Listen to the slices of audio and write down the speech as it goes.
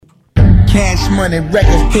Cash Money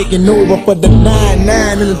Records taking over for the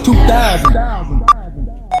 99 in the 2000.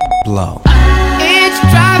 Blow. It's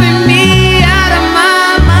driving me out of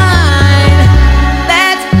my mind.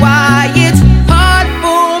 That's why it's hard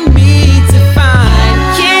for me to find.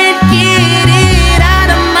 Can't get it out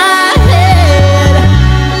of my head.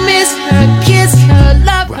 Miss her, kiss her,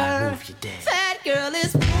 love her. That girl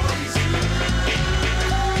is.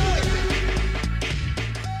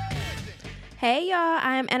 Hey y'all,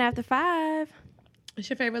 I am Anna After 5. It's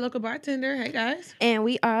your favorite local bartender. Hey guys. And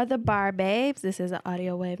we are the Bar Babes. This is an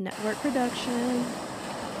Audio Wave Network production.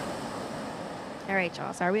 All right,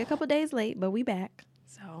 y'all. Sorry we're a couple days late, but we back.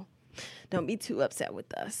 So don't be too upset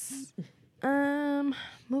with us.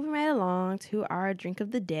 Moving right along to our drink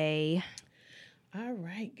of the day. All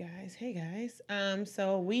right, guys. Hey guys.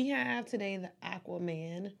 So we have today the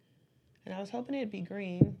Aquaman. And I was hoping it'd be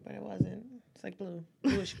green, but it wasn't. It's like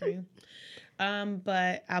bluish green.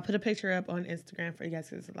 But I'll put a picture up on Instagram for you guys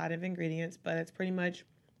because it's a lot of ingredients, but it's pretty much,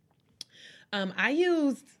 I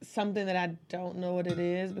used something that I don't know what it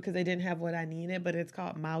is because they didn't have what I needed, but it's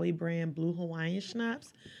called Maui brand Blue Hawaiian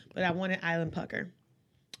Schnapps, but I wanted Island Pucker.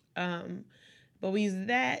 But we use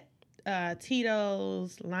that,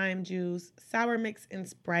 Tito's, lime juice, sour mix, and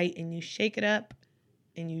Sprite, and you shake it up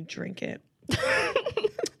and you drink it.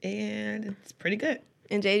 And it's pretty good.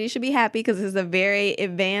 And JD should be happy because this is a very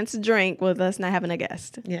advanced drink with us not having a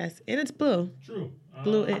guest. Yes, and it's blue. True.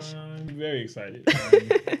 Bluish. I'm very excited.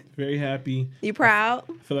 Very happy. You proud?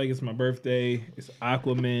 I feel like it's my birthday. It's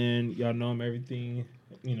Aquaman. Y'all know I'm everything.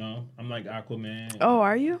 You know, I'm like Aquaman. Oh,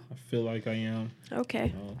 are you? I feel like I am.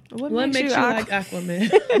 Okay. What makes you like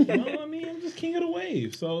Aquaman? No, I mean, I'm just king of the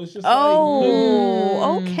wave. So it's just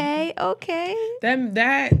okay.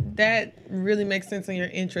 That really makes sense on your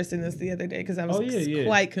interest in this the other day because I was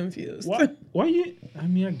quite confused. Why you? I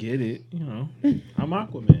mean, I get it. You know, I'm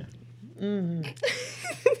Aquaman.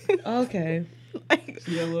 Okay.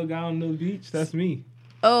 See that little guy on the beach? That's me.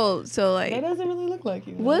 Oh, so like, That doesn't really look like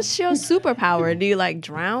you. what's your superpower? Do you like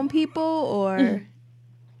drown people or?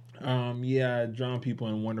 Yeah, I drown people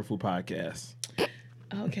in wonderful podcasts.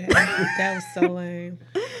 Okay. That was so lame.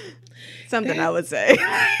 Something I would say.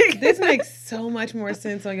 This makes so much more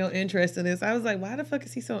sense on your interest in this. I was like, why the fuck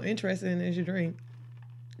is he so interested in this drink?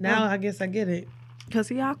 Now I guess I get it. Because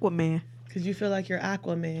he Aquaman. Because you feel like you're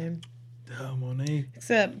Aquaman. Duh, Monet.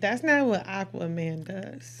 Except that's not what Aquaman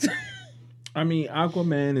does. I mean,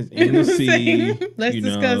 Aquaman is in the sea. Let's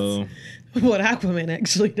discuss what Aquaman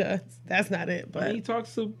actually does. That's not it. But he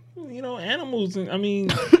talks to, animals. And I mean,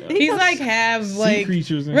 he's like half sea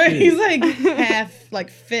creatures. And right, shit. he's like half like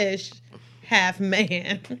fish, half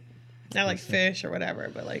man. Not like fish or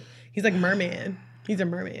whatever, but like he's like merman. He's a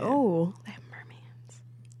merman. Oh, they have mermaids.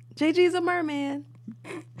 JG's a merman.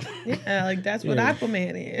 Yeah, like that's what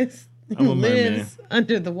Aquaman is. He I'm a lives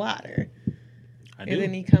under the water. I do. And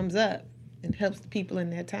then he comes up and helps the people in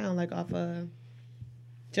that town, like off of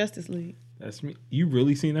Justice League. That's me. You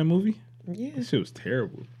really seen that movie? Yeah. That shit was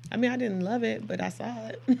terrible. I mean, I didn't love it, but I saw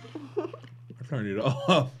it. I turned it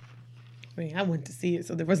off. I mean, I went to see it,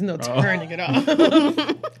 so there was no turning it off.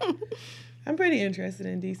 I'm pretty interested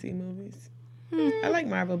in DC movies. I like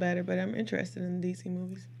Marvel better, but I'm interested in DC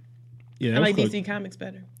movies. Yeah, I like DC Comics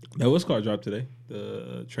better. That was called dropped today.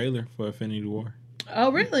 The trailer for Infinity War.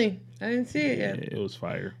 Oh, really? I didn't see it yet. Yeah, it was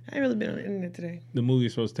fire. I ain't really been on the internet today. The movie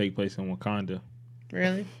is supposed to take place in Wakanda.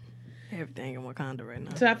 Really? Everything in Wakanda right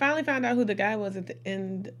now. So I finally found out who the guy was at the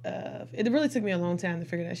end of... It really took me a long time to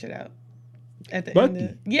figure that shit out. At the Bucky. end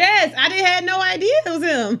of... Yes! I had no idea it was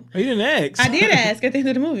him. Oh, you didn't ask. I did ask at the end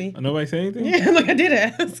of the movie. Nobody say anything? Yeah, like I did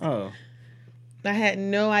ask. Oh. I had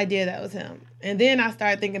no idea that was him. And then I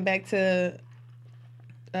started thinking back to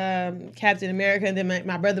Captain America, and then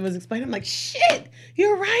my brother was explaining. I'm like, shit,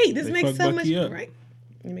 you're right. This They makes fucked so much Bucky up. right.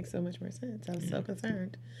 It makes so much more sense. I was so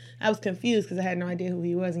concerned. I was confused because I had no idea who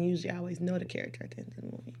he was, and usually I always know the character at the end of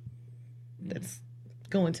the movie. That's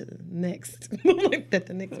going to the next. Like that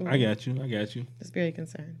the next movie. I got you. Just very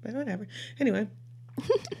concerned, but whatever. Anyway,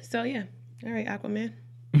 so yeah, all right, Aquaman.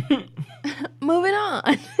 Moving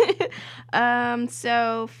on.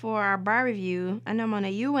 So for our bar review, I know Mona,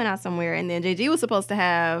 you went out somewhere, and then JG was supposed to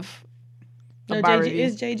have a bar review.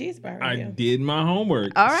 Is JG's bar I review. did my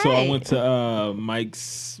homework. All right. So I went to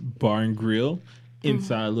Mike's Bar and Grill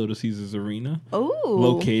inside Little Caesars Arena. Ooh.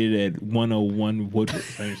 Located at 101 Woodward.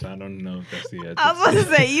 I don't know if that's the address. I was about to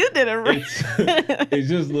say, you did it It's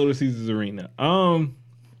just Little Caesars Arena.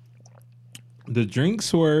 The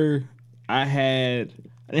drinks were, I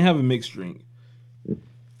didn't have a mixed drink.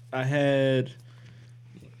 I had,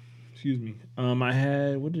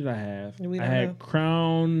 what did I have? We I don't had know.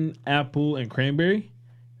 Crown, apple, and cranberry.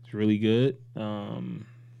 It's It's really good.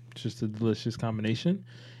 Just a delicious combination.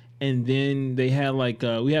 And then they had like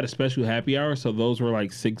we had a special happy hour, so those were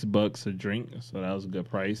like $6 a drink, so that was a good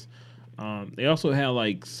price. They also had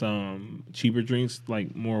like some cheaper drinks,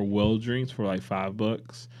 like more well drinks for like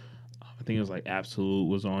 $5. I think it was like Absolute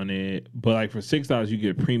was on it, but like for $6 you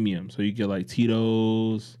get premium, so you get like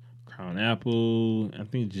Tito's, Crown Apple, I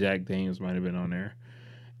think Jack Daniels might have been on there,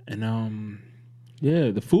 and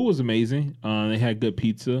yeah, the food was amazing. They had good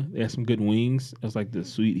pizza, they had some good wings. It was like the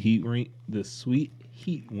sweet heat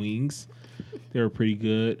wings, they were pretty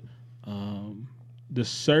good. The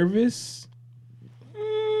service,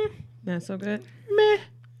 Not so good. meh.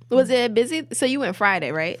 Was it busy? So you went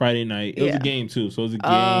Friday, right? Friday night, it was Yeah. a game too, so it was a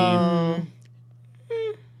game.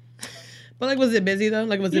 But like, was it busy though?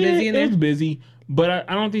 Like, was it Yeah, busy in there? It was busy, but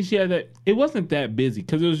I don't think she had that. It wasn't that busy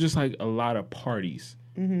because it was just like a lot of parties,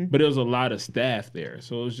 but it was a lot of staff there,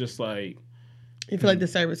 so it was just like, You feel like the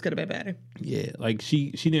service could have been better. yeah, like she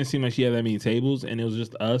didn't seem like she had that many tables, and it was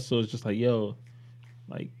just us, so it's just like, yo,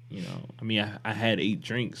 like, you know, I mean, I had 8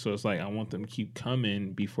 drinks, so it's like I want them to keep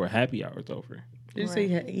coming before happy hour's over. Did you say you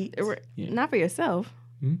had 8? Yeah. Not for yourself.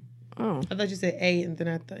 Hmm? Oh, I thought you said 8, and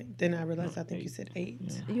then I realized I think you said 8.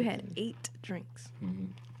 you had 8 drinks. Mhm.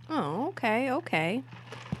 Oh, okay. No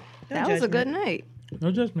That was a judgment. good night.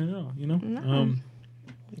 No judgment at all, you know. No.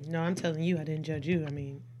 No, I'm telling you, I didn't judge you. I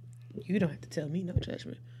mean, you don't have to tell me no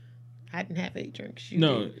judgment. I didn't have 8 drinks. You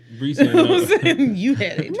No, did. Bree said no. You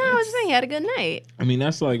had 8 drinks. No, I was just saying you had a good night. I mean,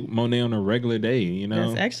 that's like Monet on a regular day, you know.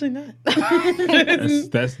 That's actually not.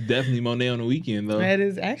 That's definitely Monet on the weekend though. That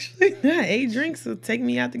is actually not. 8 drinks will take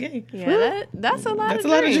me out the game. Yeah, that's a lot. That's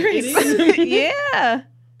of a lot of drinks. drinks. Yeah.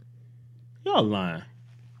 Y'all lying.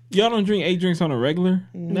 Y'all don't drink 8 drinks on a regular?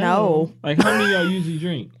 No. Like, how many y'all usually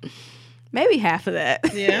drink? Maybe half of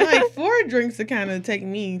that. Yeah, like 4 drinks to kind of take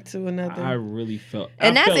me to another. I really felt.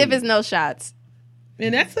 And I that's felt, if it's no shots.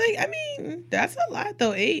 And that's like, I mean, that's a lot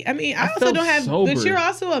though. 8. I mean, I also felt don't have, sober. but you're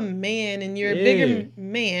also a man and you're a Yeah. bigger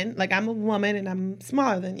man. Like I'm a woman and I'm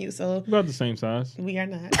smaller than you, so about the same size. we are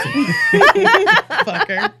not.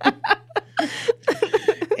 Fucker.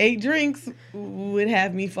 8 drinks would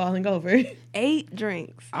have me falling over. 8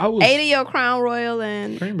 drinks. I was 8 of your Crown Royal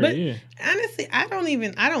and cranberry. But honestly, I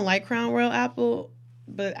don't like Crown Royal Apple,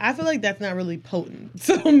 but I feel like that's not really potent.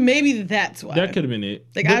 So maybe that's why. That could have been it.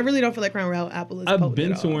 Like, But I really don't feel like Crown Royal Apple is I've potent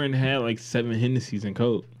been at all. somewhere and had like 7 Hennessy's and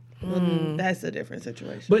Coke. Well, that's a different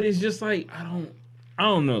situation. But it's just like I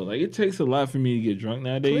don't know. Like, it takes a lot for me to get drunk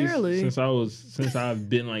nowadays. Clearly. Since I've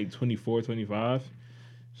been like 24, 25.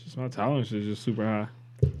 It's just my tolerance is just super high.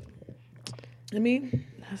 I mean,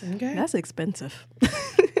 okay. that's expensive.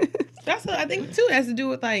 I think too, it has to do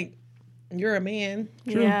with like, you're a man.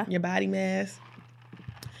 True. Yeah. Your body mass.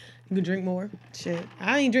 You can drink more. Shit.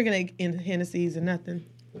 I ain't drinking like in Hennessy's or nothing.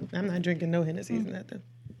 I'm not drinking no Hennessy's or nothing.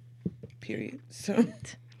 Period. So.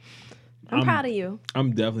 I'm proud of you.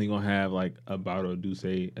 I'm definitely gonna have like a bottle of Douce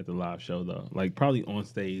at the live show though. Like probably on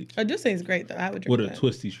stage Oh, Douce is great though. I would drink with a that.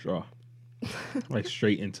 twisty straw. Like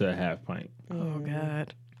straight into a half pint. Oh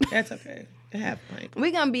God. That's okay. A half pint.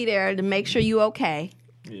 We're gonna be there to make sure you okay.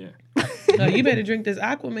 Yeah. No, you better drink this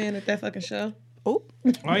Aquaman at that fucking show. Oh.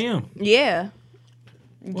 I am. Yeah.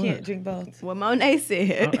 You What? can't drink both. What Monet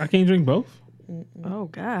said. I can't drink both. Oh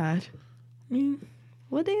God. I mean,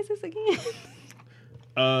 What day is this again?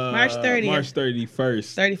 March 30th. March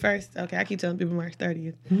 31st. 31st. Okay, I keep telling people March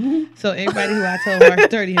 30th. So everybody who I told March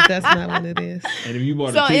 30th, that's not when it is. And if you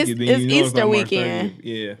bought So a ticket, then it's you know Easter it's not March weekend.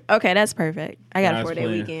 30th. Yeah. Okay, that's perfect. I got a Nice 4-day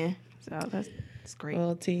plan. weekend. So that's great.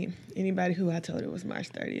 Well, team, anybody who I told it was March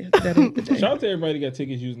 30th. That ain't the day. Shout out to everybody that got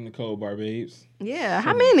tickets using the code Barbabes. Yeah.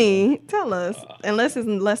 How many? Tell us. Unless it's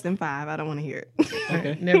less than 5. I don't want to hear it.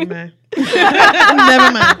 Okay. Never mind.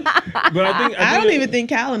 Never mind. But I don't even think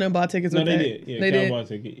Calendar bought tickets No, with they that. did. Yeah, they Cal did. bought a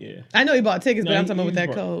ticket. Yeah. I know he bought tickets, but No, I'm talking about with he that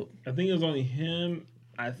bought- code. I think it was only him.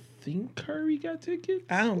 I think Curry got tickets.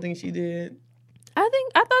 I don't think she did. I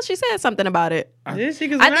thought she said something about it. Did she?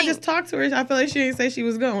 Because I when I think- just talked to her, I feel like she didn't say she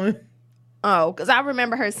was going. Oh, because I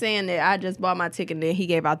remember her saying that I just bought my ticket and then he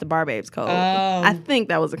gave out the Barbabes code. Oh. I think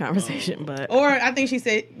that was a conversation, but Or I think she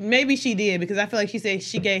said maybe she did because I feel like she said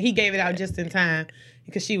he gave it out just in time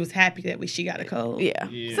because she was happy that she got a code. yeah,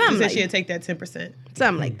 Yeah. She something said like, she'd take that 10%.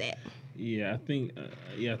 something like that. Yeah, I think.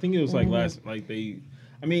 I think it was like last. Like they.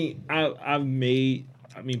 I mean, I've made.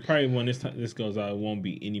 I mean, probably when this goes out, it won't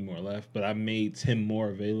be any more left. But I made 10 more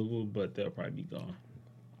available, but they'll probably be gone.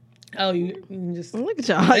 Oh, you can just Look at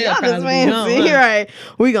y'all. They'll Y'all just probably be fancy. gone, huh? Right.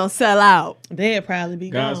 We gonna sell out. they'd probably be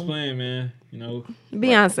God's gone. plan, man. You know.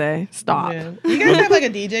 Beyonce, stop. Yeah. You guys have like a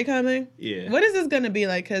DJ coming? Yeah. What is this gonna be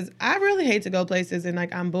like? Because I really hate to go places and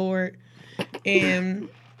like I'm bored, and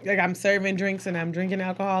like I'm serving drinks and I'm drinking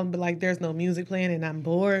alcohol, but like there's no music playing and I'm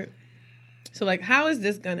bored. So like, how is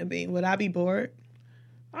this gonna be? Would I be bored?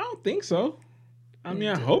 I don't think so. I mean,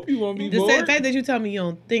 I hope you won't be The bored. fact that you tell me you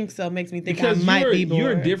don't think so makes me think because I might be bored.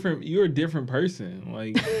 You're a different person.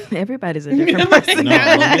 Like Everybody's a different person. no,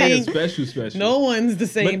 Monet is special. No one's the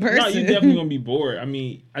same person. No, you're definitely gonna be bored. I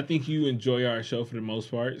mean, I think you enjoy our show for the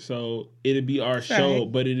most part, so it'd be our show,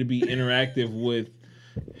 but it'd be interactive with.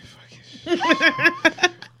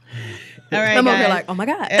 All right, I'm guys. over here like, oh my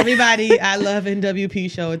God. Everybody, I love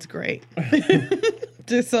NWP show. It's great.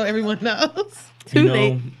 Just so everyone knows. You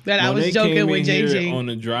know, that I was Monet joking came with in JG. here on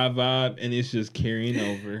a dry vibe, and it's just carrying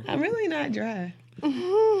over. I'm really not dry.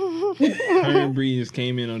 Her and Bree just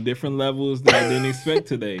came in on different levels that I didn't expect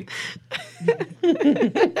today.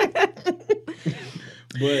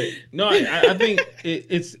 But no, I think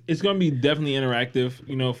it's gonna be definitely interactive,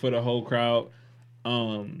 you know, for the whole crowd.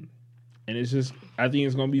 And it's just, I think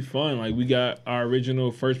it's gonna be fun. Like, we got our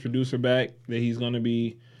original first producer back that he's gonna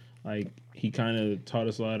be like, he kind of taught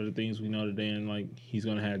us a lot of the things we know today, and like he's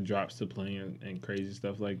gonna have drops to play and crazy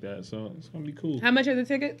stuff like that. So it's gonna be cool. How much are the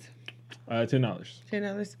tickets? $10.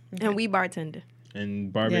 $10. And we bartender.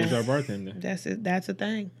 And Barbie's our bartender. That's it. That's a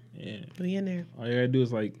thing. Yeah. We in there. All you gotta do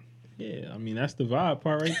is like, yeah, I mean, that's the vibe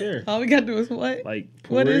part right there. All we gotta do is what? Like,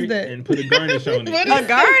 pour What is it that? and put a garnish on it. What A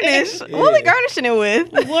garnish. What are we garnishing it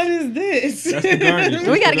with? What is this? That's the garnish.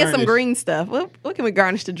 We got to the get some garnish. green stuff. What can we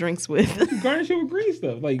garnish the drinks with? Garnish it with green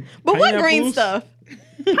stuff. Like, But what green pineapples. stuff?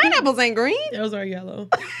 Pineapples ain't green. Those are yellow.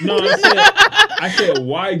 No, I said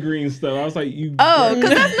why green stuff. I was like, you. Oh, because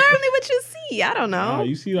that's normally what you see. I don't know.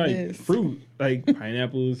 You see like Yes. fruit, like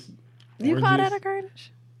pineapples. Do you call that oranges. a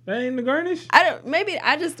garnish? That ain't the garnish? I don't. Maybe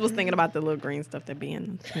I just was thinking about the little green stuff that be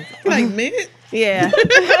in. Like mint? Yeah.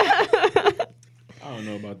 I don't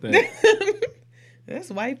know about that. That's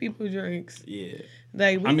white people drinks. Yeah.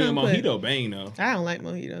 Like we I mean, gonna put- mojito bang though. I don't like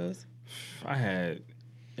mojitos. I had,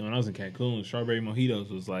 when I was in Cancun, strawberry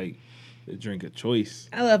mojitos was like the drink of choice.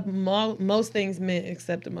 I love most things mint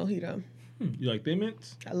except a mojito. You like them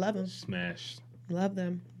mints? I love them. Smash. Love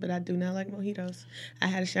them. But I do not like mojitos. I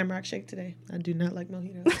had a Shamrock Shake today. I do not like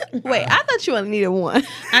mojitos. Wait, I thought you only needed one.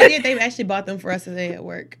 I did. They actually bought them for us today at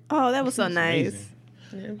work. Oh, that was so nice.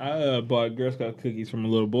 Amazing. I bought Girl Scout cookies from a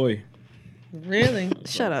little boy. Really?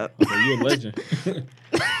 Shut up. So you're a legend.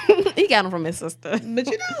 He got them from his sister. But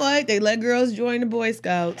you know what? They let girls join the Boy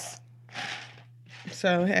Scouts.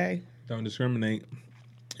 So, hey. Don't discriminate.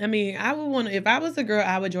 I mean, I would want to, if I was a girl,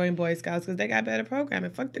 I would join Boy Scouts because they got better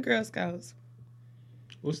programming. Fuck the Girl Scouts.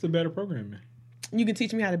 What's the better programming? You can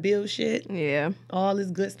teach me how to build shit, Yeah. all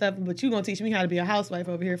this good stuff, but you gonna teach me how to be a housewife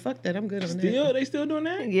over here. Fuck that. I'm good on that. They still doing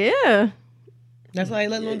that? Yeah. That's why they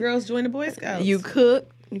let little girls join the Boy Scouts. You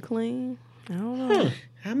cook. You clean. I don't know.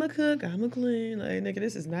 I'm a cook. I'm a clean. Like, nigga,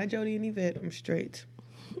 this is not Jody and Yvette. I'm straight.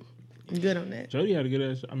 I'm good on that. Jody had a good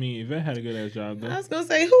ass. I mean, Yvette had a good ass job I though. was gonna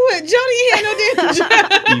say, who? Jody had no damn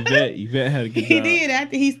job. Yvette had a good He job. did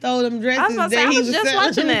after he stole them dresses. I was about to say, that I he was just selling.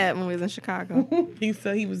 watching that when we was in Chicago. he was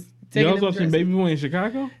You taking was them watching dresses. Baby Boy in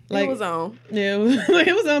Chicago? Like, it was on. yeah,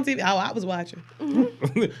 it was on TV. Oh, I was watching.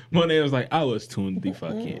 Monet was like, I was tuned the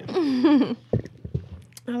fuck in.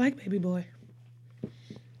 I like Baby Boy.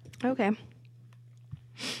 Okay.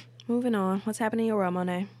 Moving on. What's happening in your world,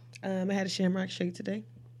 Monet? I had a Shamrock Shake today.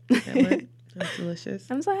 At work. That's delicious.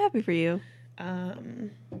 I'm so happy for you.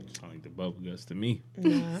 Sound like the bubble guts to me.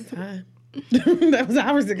 Nah, I'm fine. That was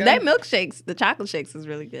hours ago. That milkshakes, the chocolate shakes, is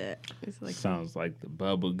really good. It's like Sounds like the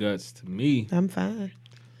bubble guts to me. I'm fine.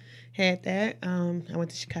 Had that. I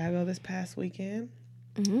went to Chicago this past weekend.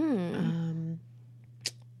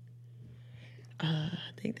 I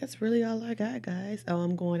think that's really all I got, guys. Oh,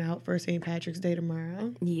 I'm going out for St. Patrick's Day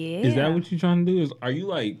tomorrow. yeah. Is that what you're trying to do? Are you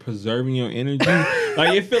like preserving your energy?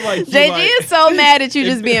 Like it feel like JG is so mad at you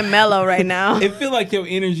just being mellow right now. It feel like your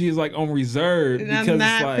energy is like on reserve And because I'm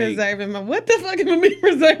not it's like preserving my. What the fuck am I be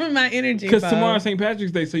preserving my energy? because for? tomorrow's St.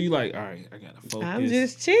 Patrick's Day, so you like, all right, I gotta focus. I'm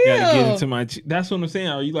just chill. Gotta get into my. That's what I'm saying.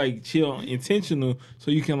 Are you like chill, intentional, so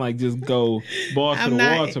you can like just go balls to I'm the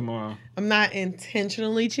not- wall tomorrow? I'm not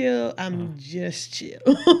intentionally chill. I'm just chill.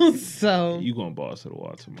 So You going balls to the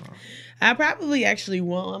wall tomorrow? I probably actually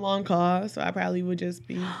won't. I'm on call, so I probably would just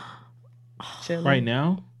be chilling. Right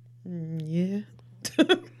now, Yeah.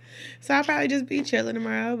 So I'll probably just be chilling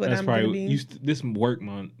tomorrow, but that's I'm gonna probably be this work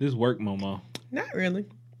Momo. not really.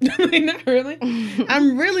 Not really.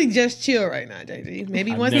 I'm really just chill right now, JG.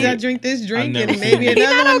 Maybe I've once never- I drink this drink I've and never maybe seen it. He's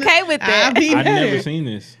another not one, okay with I'll that. be I've better. never seen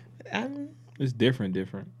this. I'm- It's different.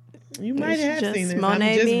 You might It's have just seen this. Monet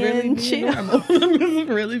I'm just being really being chill. normal. I'm just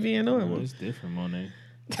really being Oh, normal. it's different, Monet.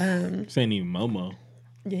 Um, This ain't even Momo.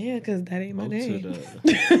 Yeah, because that ain't my O to name.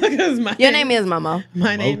 the- 'Cause my Your name is Momo.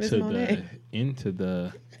 My O name is to Monet. the into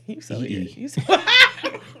the. You so E. you so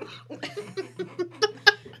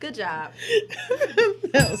Good job.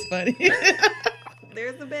 That was funny.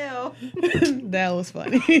 There's the bell. That was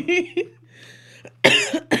funny.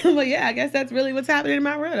 But yeah, I guess that's really what's happening in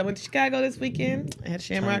my world. I went to Chicago this weekend. I had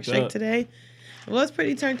Shamrock Turned Shake up. today. It was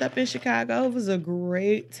pretty turned up in Chicago. It was a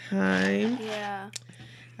great time. Yeah.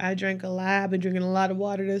 I drank a lot. I've been drinking a lot of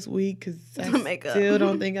water this week because I Make up. still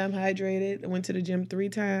don't think I'm hydrated. I went to the gym 3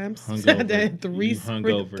 times. Hungover. I did You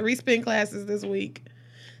hungover. 3 spin classes this week.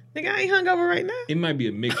 Think I ain't hungover right now? It might be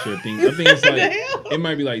a mixture of things. I think it's The like hell? it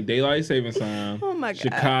might be like daylight savings time. Oh my God.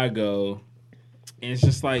 Chicago, and it's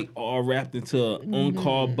just like all wrapped into an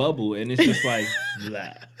on-call bubble, and it's just like blah.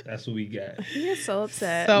 That's what we got. You're so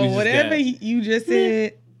upset. So We just whatever got- you just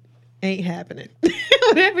said ain't happening.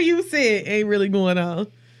 Whatever you said ain't really going on.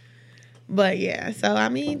 But yeah, so I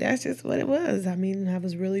mean that's just what it was. I mean I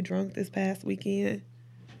was really drunk this past weekend.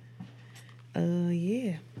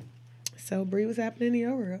 Yeah. So Bree, what's happening in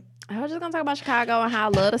your world? I was just gonna talk about Chicago and how I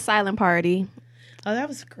love the silent party. Oh, that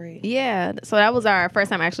was great. Yeah, so that was our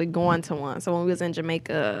first time actually going to one. So when we was in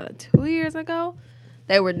Jamaica 2 years ago,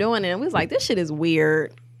 they were doing it, and we was like, "This shit is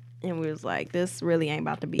weird," and we was like, "This really ain't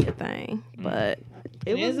about to be a thing." But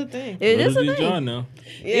It is a thing. It is a Little did y'all thing. know.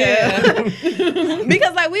 Yeah,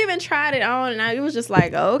 because like we even tried it on, and it was just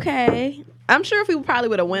like, okay. I'm sure if we probably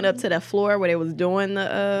would have went up to the floor where they was doing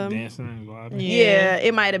the Dancing and vibing. yeah,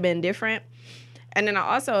 it might have been different. And then I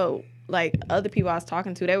also, like, other people I was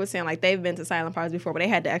talking to, they were saying, like, they've been to silent parties before, but they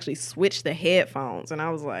had to actually switch the headphones. And I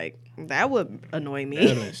was like, that would annoy me.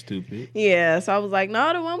 That was stupid. Yeah, so I was like,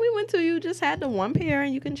 no, the one we went to, you just had the one pair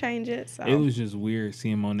and you can change it. So It was just weird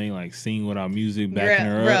seeing Monet like sing without music, backing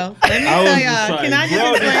her up. Bro, let me I was tell just y'all. like, Can I bro,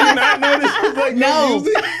 just did you explain? not know this was like No,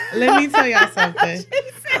 music? let me tell y'all something.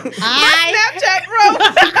 Snapchat,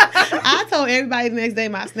 bro. I told everybody the next day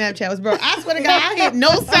my Snapchat was broke. I swear to God, I hit no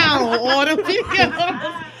sound on them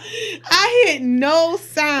videos. I hit no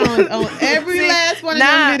sound on every last one of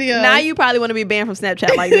them videos. Now you probably want to be banned from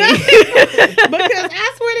Snapchat like me. Because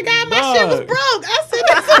I swear to God, my shit was Dog. broke. I said,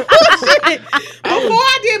 that's some bullshit. Before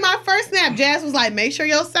I did my first snap, Jazz was like, make sure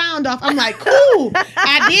your sound off. I'm like, cool.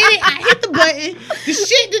 I did it. I hit the button. The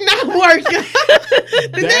shit did not work.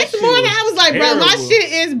 The next shit morning, was I was like, bro, my terrible.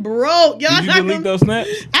 shit is broke. Y'all Did you not delete gonna- those snaps?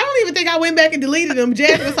 I don't even think I went back and deleted them.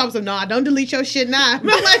 Jazz was talking some, no, I don't delete your shit now. I'm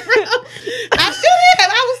like, bro, I should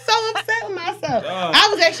have. I was so upset with myself. I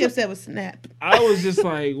was actually upset with Snap. I was just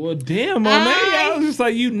like, well, damn, Monet. I was just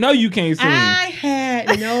like, you know you can't sing. I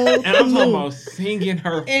had no and I'm talking clue. about singing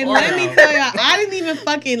her And heart let me out. tell y'all, I didn't even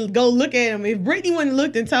fucking go look at him. If Brittany wouldn't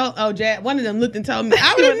looked and told, one of them looked and told me,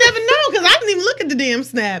 I would have never known because I didn't even look at the damn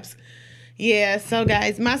snaps. Yeah, so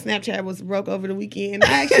guys, my Snapchat was broke over the weekend.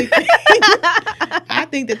 I actually I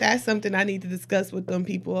think that that's something I need to discuss with them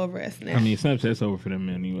people over at Snap. I mean, Snapchat's over for them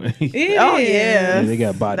anyway. It Oh, is. yeah. they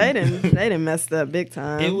got body. They didn't messed up big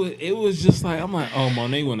time. It was just like, I'm like, oh,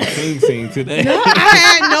 Monet want to sing today. No, I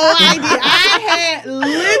had no idea. I had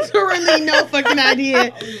literally no fucking idea.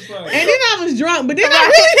 And then I was drunk, but then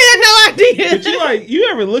I really had no idea. But you like, you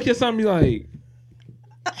ever look at something and be like,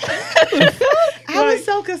 I was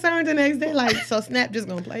so concerned the next day, like, so Snap just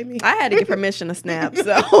gonna play me? I had to get permission to Snap,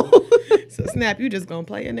 so. So Snap, you just gonna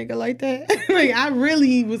play a nigga like that? Like, I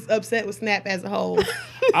really was upset with Snap as a whole.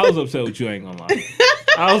 I was upset with you, I ain't gonna lie.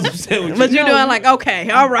 I was upset with you. But you're doing like, okay,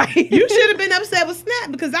 all right. You should have been upset with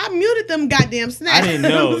Snap because I muted them goddamn Snaps. I didn't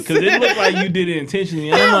know because it looked like you did it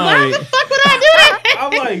intentionally. And I'm Why like, the fuck would I do that?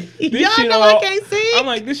 I'm like, this Y'all shit know all, I can't sing. I'm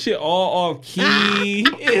like, this shit all off key.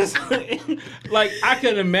 It's like I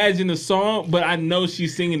can imagine the song, but I know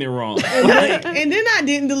she's singing it wrong. Like, And then I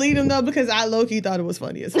didn't delete them though because I low key thought it was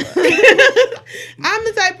funny as fuck. I'm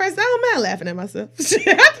the type of person I don't mind laughing at myself. I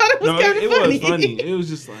thought it was no, kind of it funny. was funny. It was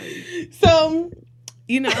just like, So,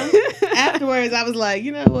 you know, afterwards I was like,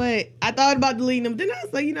 you know what? I thought about deleting them. Then I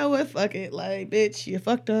was like, you know what? Fuck it. Like, bitch, you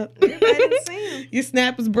fucked up. Your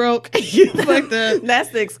Snap was broke. You fucked up. That's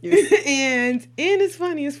the excuse. and it's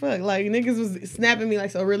funny as fuck. Like niggas was snapping me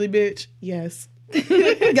like, so really, bitch? Yes.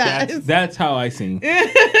 Guys. that's how I sing.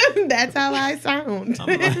 That's how I sound. I'm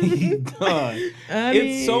like, dog.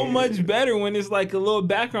 It's so much better when it's like a little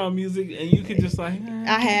background music and you can just like.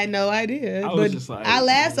 I had no idea. I was But just like- I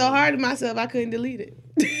laughed so hard at myself I couldn't delete it.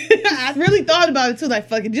 I really thought about it too, like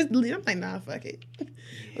fuck it, just delete it. I'm like, nah, fuck it.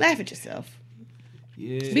 Laugh at yourself.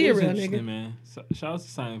 Yeah, Be a it was real interesting, nigga. man. So, shout out to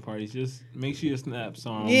silent parties. Just make sure your snaps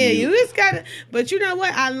are on Yeah, mute. you just gotta. But you know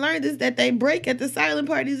what? I learned is that they break at the silent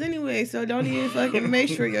parties anyway. So don't even fucking make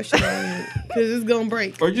sure your shit on mute because it's gonna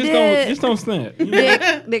break. Or just Yeah. don't snap. You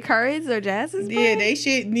know? Did Curry's or Jazz's Yeah, break? they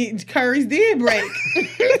shit. Curry's did break.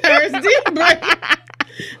 Hers did break.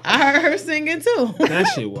 I heard her singing too. That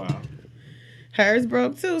shit wild. Hers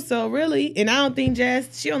broke too. So really, and I don't think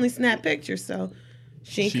Jazz. She only snapped pictures, so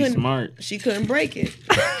she She's couldn't. smart. She couldn't break it.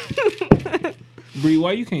 Bree,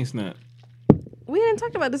 why you can't snap? We didn't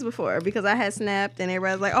talk about this before because I had snapped and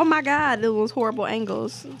everybody was like, "Oh my god, those was horrible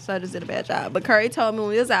angles." So I just did a bad job. But Curry told me when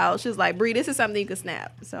we was out, she was like, "Bree, this is something you could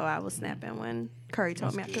snap." So I was snapping when Curry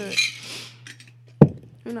told me I could.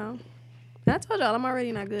 You know, and I told y'all I'm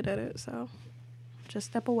already not good at it, so just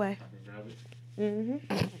step away.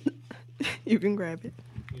 Mm-hmm. You can grab it.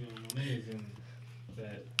 You know, my nigga's in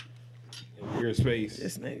that weird space.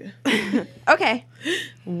 This nigga. Okay,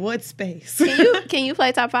 What space? can you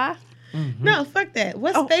play top 5? No, fuck that.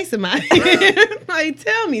 What Oh. space am I? Like,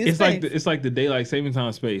 tell me. The It's space. like the daylight saving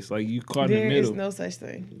time space. Like you caught in There the is middle. no such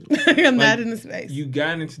thing. I'm not in the space. You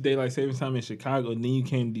got into daylight saving time in Chicago, and then you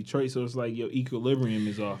came to Detroit, so it's like your equilibrium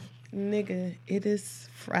is off. Nigga, it is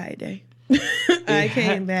Friday. I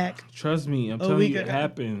came back. Trust me, I'm A telling week you, it ago.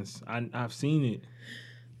 happens. I've seen it.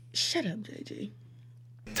 Shut up, JG.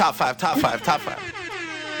 Top 5, top 5, top 5.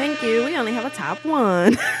 Thank you. We only have a top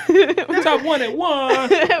 1. Top one at one.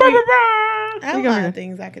 I have a lot of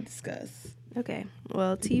things I could discuss. Okay.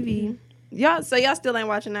 Well, TV. Y'all still ain't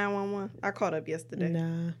watching 911? I caught up yesterday.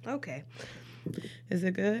 Nah. Okay. Is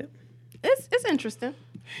it good? It's interesting.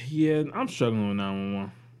 Yeah, I'm struggling with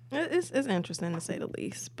 911. It's interesting to say the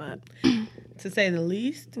least, but To say the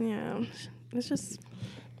least. yeah, it's just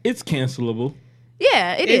It's cancelable.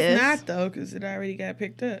 yeah, It's is. not, though, because it already got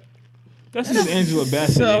picked up. That's just Angela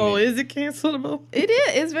Bassett. So, in it. is it cancelable? It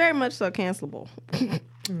is. It's very much so cancelable.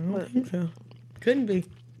 So, couldn't be.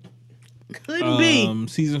 Couldn't be.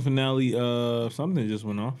 Season finale. Something just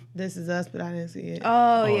went off. This Is Us, but I didn't see it.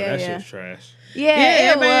 Oh, Oh, yeah, that yeah. shit's trash. Yeah, yeah, it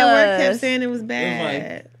everybody at work kept was. saying it was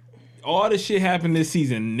bad. like- All the shit happened this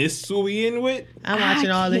season. This what we in with? I'm watching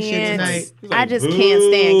all this shit can't. tonight. It's I like, just can't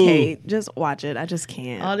stand boo. Kate. Just watch it. I just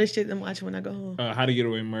can't. All this shit I'm watching when I go home. How to Get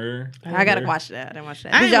Away with Murder. I gotta watch that. I didn't watch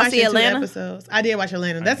that. I Did ain't y'all watched see the 2 Atlanta? episodes. I did watch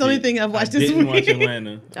Atlanta. I That's the only did- thing I've watched I this didn't week. watch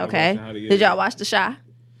Atlanta. I Okay. watched How to Get Did y'all Away. watch The Shy?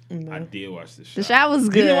 No. I did watch the The Shy. Shy was You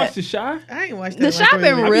didn't good. watch the Shy? I ain't watched The that. Shop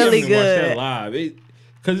been I be really having to watch that good. live.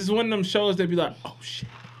 Because it's one of them shows that be like, oh shit.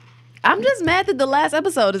 I'm just mad that the last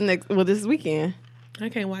episode is this weekend. I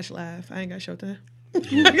can't watch live. I ain't got Showtime.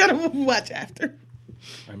 I gotta watch after.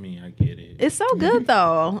 I mean, I get it. It's so good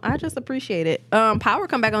though. I just appreciate it. Power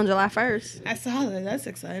come back on July 1st. I saw that. That's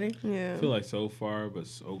exciting. Yeah. I feel like so far, but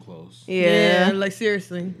so close. Yeah. like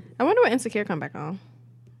seriously. I wonder what Insecure come back on.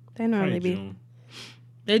 They normally Probably be. June.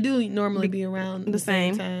 They do normally be around the the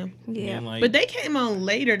same same. time. Yeah. And like, But they came on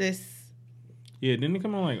later this. yeah, didn't it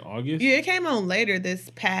come on like August? Yeah, it came on later this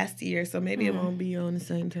past year, so maybe it won't be on the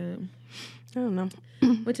same time. I don't know.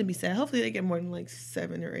 Which would be sad. Hopefully, they get more than like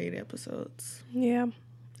 7 or 8 episodes. Yeah.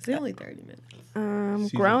 It's only 30 minutes.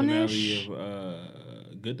 Season Grownish. finale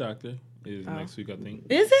of Good Doctor is next week, I think.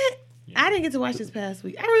 Is it? I didn't get to watch this past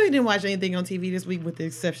week. I really didn't watch anything on TV this week with the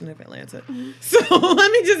exception of Atlanta. So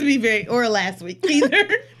let me just be or last week either.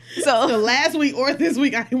 So So last week or this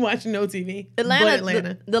week, I didn't watch no TV.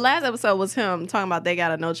 Atlanta. The last episode was him talking about they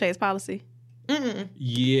got a no chase policy. Mm-mm.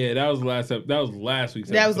 Yeah, that was last week's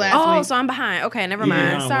That was episode. last Oh, week. so I'm behind. Okay, never You were mind.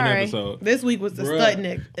 behind one Sorry. episode. This week was the Bruh,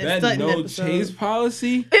 Stutnik. That Stutnik no episode. chase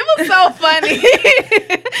policy. It was so funny.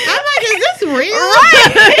 I'm like, is this real?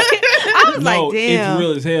 I was No, like, damn. it's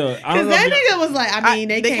real as hell. I don't Because know. that if nigga was like, I mean,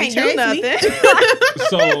 they can't do chase nothing.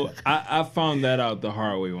 so I found that out the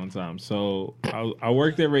hard way one time. So I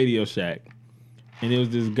worked at Radio Shack, and there was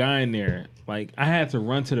this guy in there. Like I had to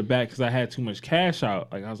run to the back because I had too much cash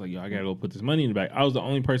out. Like I was like, yo, I gotta go put this money in the back. I was the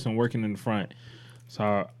only person working in the front,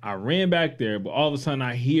 so I ran back there. But all of a sudden,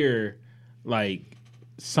 I hear like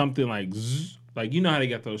something like zzz, like you know how they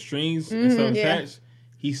got those strings and stuff yeah. attached.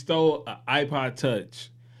 He stole an iPod Touch.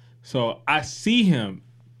 So I see him.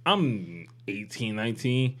 I'm 18,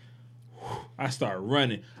 19. I start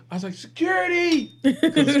running. I was like, security!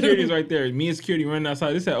 Because security's right there. Me and security running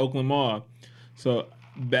outside. This is at Oakland Mall. So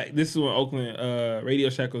this is when Oakland Radio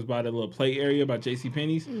Shack was by the little play area by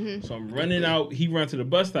JCPenney's. Mm-hmm. So I'm running out. He run to the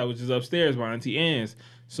bus stop, which is upstairs by Auntie Anne's.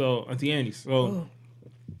 So Auntie Annie's. So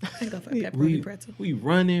I think I fucked pepperoni pretzel. we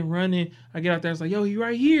running. I get out there. I was like, yo, he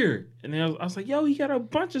right here. And then I was like, yo, he got a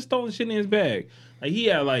bunch of stolen shit in his bag. Like he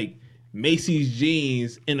had like Macy's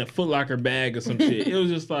jeans in a Foot Locker bag or some shit. It was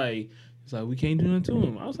just like, it's like we can't do nothing to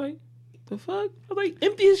him. I was like, The fuck? I was like,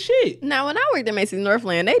 empty as shit. Now, when I worked at Macy's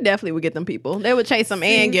Northland, they definitely would get them people. They would chase them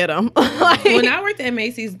and get them. Like, When I worked at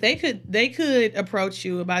Macy's, they could approach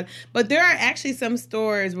you about it. But there are actually some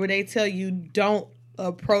stores where they tell you don't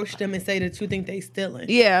approach them and say that you think they stealing.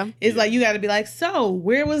 yeah. It's like you got to be like, so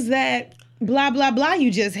where was that blah blah blah you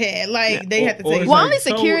just had? Like they have to Or take. it's Well, like, only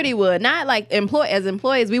so- security would, not like as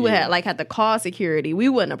employees, we would Yeah. have to call security. We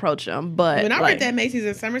wouldn't approach them, but When I like, worked at Macy's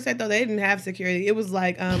in Somerset, though, they didn't have security. It was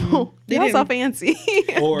like they y'all so didn't. fancy.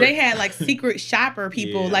 Or They had like secret shopper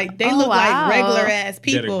people. Yeah. Like they Oh, look wow. like regular ass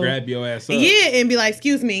you gotta people. grab your ass up. Yeah, and be like,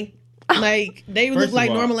 "Excuse me." Like they First look of like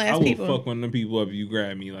all, normal I ass will people. fuck one of them people up if you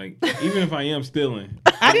grab me. Like, even if I am stealing.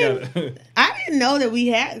 I didn't- gotta- I didn't know that we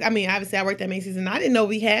had. I mean, obviously, I worked at Macy's, and I didn't know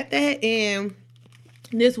we had that. And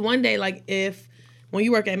this one day, like, when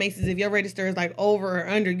you work at Macy's, if your register is like over or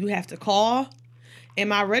under, you have to call. And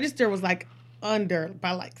my register was like under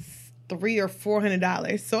by like $300 or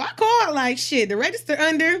 $400. So I called like, shit, the register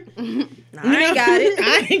under. I ain't got it.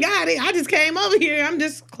 I ain't got it. I just came over here. I'm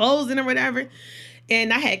just closing or whatever.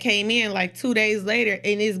 And I had came in like 2 days later,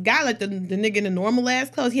 and this guy, like the nigga in the normal ass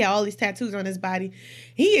clothes, he had all these tattoos on his body.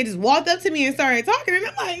 He had just walked up to me and started talking, and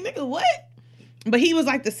I'm like, nigga, what? But he was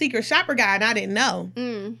like the secret shopper guy, and I didn't know.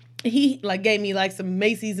 He like gave me like some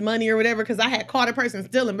Macy's money or whatever because I had caught a person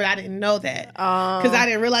stealing, but I didn't know that because I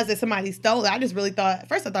didn't realize that somebody stole it. I just really thought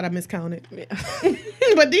first I thought I miscounted,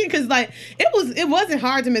 but then because like it wasn't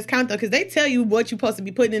hard to miscount though because they tell you what you're supposed to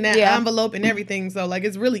be putting in that Yeah. envelope and everything, so like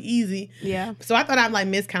it's really easy. Yeah. So I thought I'm like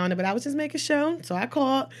miscounted, but I was just making sure. So I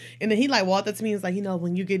called, and then he like walked up to me and was like,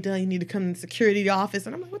 when you get done, you need to come to the security office.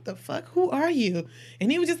 And I'm like, what the fuck? Who are you?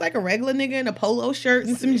 And he was just like a regular nigga in a polo shirt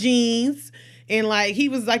and some jeans. And like he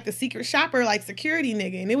was like the secret shopper, like security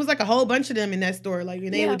nigga. And it was like a whole bunch of them in that store. Like,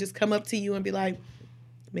 and they would just come up to you and be like,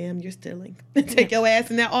 ma'am, you're stealing. Take your ass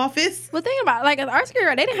in that office. But think about like our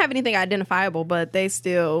security, they didn't have anything identifiable, but they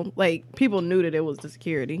still like people knew that it was the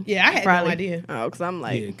security. Yeah, I had no idea. Oh, because I'm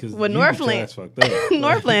like, Yeah, because with Northland, fucked up.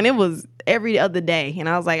 Northland, it was every other day, and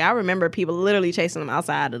I was like, I remember people literally chasing them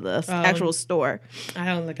outside of the actual store. I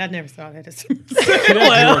never saw that. That's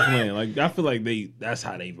Northland. Like, I feel like that's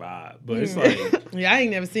how they vibe. But it's like Yeah, I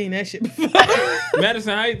ain't never seen that shit before.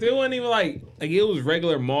 Madison Heights, it wasn't even like it was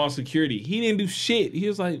regular mall security. He didn't do shit. He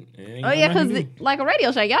was like, Oh yeah, because like a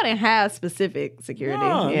Radio Shack, y'all didn't have specific security.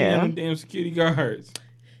 yeah, them damn security guards.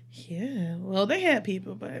 Yeah, well, they had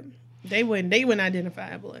people, but they weren't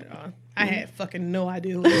identifiable at all. I had fucking no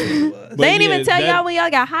idea who this nigga was. They didn't yeah, even tell that- y'all when y'all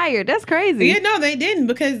got hired. That's crazy. Yeah, no, they didn't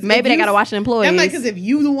because Maybe if they you- gotta watch the employees. I'm like, because if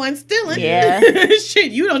you the one stealing, Yeah.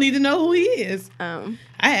 shit, you don't need to know who he is. Um,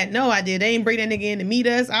 I had no idea. They didn't bring that nigga in to meet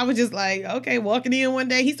us. I was just like, okay, walking in one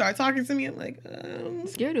day, he started talking to me. I'm like,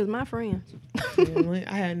 security was my friend. yeah,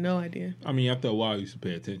 I had no idea. I mean, after a while, you used to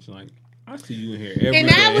pay attention. Like, I see you in here every And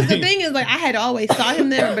that day. was the thing is like I had always saw him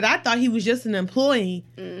there, but I thought he was just an employee,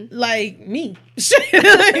 like me.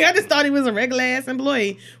 Like, I just thought he was a regular ass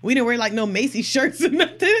employee. We didn't wear like no Macy's shirts or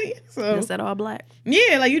nothing. So Just said all black.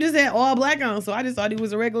 yeah, like you just had all black on, so I just thought he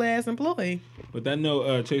was a regular ass employee. But that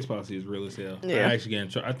no Chase policy is real as hell. Yeah. I actually got in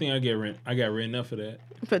trouble. I think I got written up for that.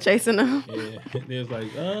 For chasing them. Yeah, they was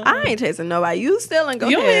like, I ain't chasing nobody. You stealing, go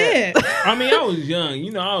Go ahead. ahead. I mean, I was young.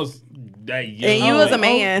 You know, I was that young. And you was a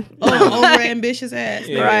man. Over ambitious ass.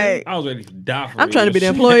 Yeah, Right. I was ready to die for I'm real. trying to be the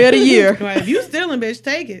employee of the year. Right, if you stealing, bitch,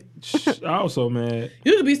 take it. I was so mad.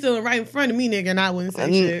 You could be stealing right in front of me, nigga, and I wouldn't say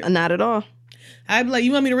shit. Not at all. I'd be like,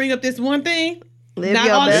 you want me to ring up this one thing? Live Not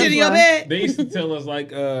your all the best shit in your life. bed. They used to tell us like,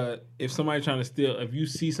 if somebody trying to steal, if you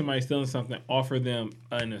see somebody stealing something, offer them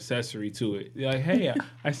an accessory to it. They're like, hey,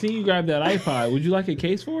 I seen you grab that iPod. Would you like a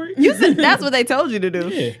case for it? You said that's what they told you to do.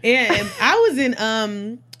 Yeah. Yeah, and I was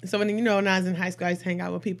in so when when I was in high school, I used to hang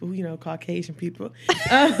out with people who Caucasian people,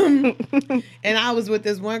 and I was with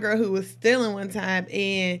this one girl who was stealing one time,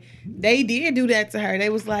 and they did do that to her. They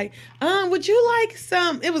was like, would you like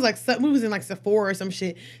some? It was like we was in like Sephora or some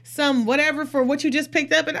shit, some whatever for what you just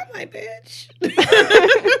picked up, and I'm like, bitch,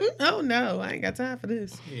 oh no, I ain't got time for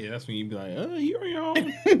this. Yeah, that's when you be like, you're on your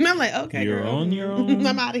own. And I'm like, okay, You're girl. on your own.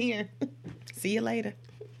 I'm out of here. See you later.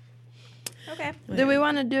 Okay. Do we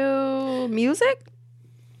want to do music?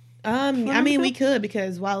 I mean, we could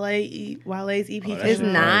because Wale's EP that's It's came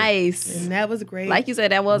out, nice. and that was great. Like you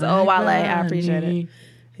said, that was old Wale. I appreciate it.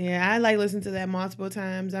 Yeah, I like listening to that multiple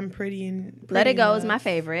times. I'm pretty in. Let It pretty Go in is my love.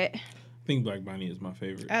 favorite. I think Black Bonnie is my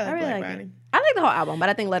favorite. I like I really Black like Bonnie. it. I like the whole album, but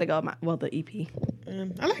I think Let It Go, the EP.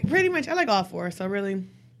 I like pretty much. I like all four. So really,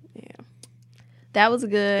 Yeah. That was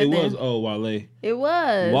good. It Then- was Wale. It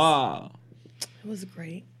was. Wow. it was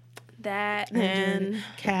great. That and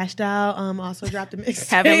Cashed Out also dropped a mixtape.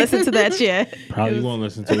 haven't listened to that yet. Probably won't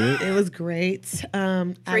listen to it. It was great.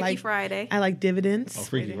 Freaky Friday. I like Dividends. Oh,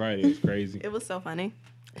 Freaky Friday is crazy. It was so funny.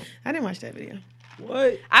 I didn't watch that video.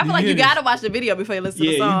 What? I feel like you hear this? gotta watch the video before you listen to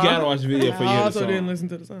Yeah, the song. you gotta watch the video for you I to hear the also song. didn't listen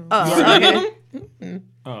to the song. Oh, okay.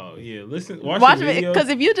 Oh yeah, listen. Watch Watch the it video. because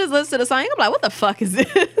if you just listen to the song, you're gonna be like, "What the fuck is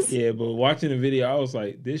this?" Yeah, but watching the video, I was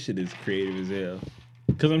like, this shit is creative as hell.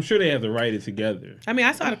 Because I'm sure they have to write it together. I mean,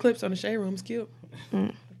 I saw the clips on the Shade Room. It's cute.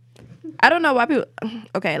 I don't know why people.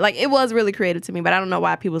 Okay, like it was really creative to me, but I don't know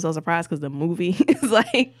why people are so surprised because the movie is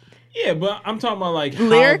like, Yeah, but I'm talking about like how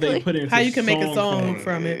Lyrically? they put it into How you can make a song form.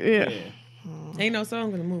 from it. yeah. Ain't no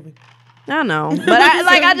song in the movie. I don't know, but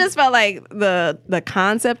I just felt like the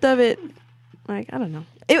concept of it, like I don't know.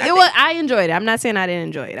 I enjoyed it. I'm not saying I didn't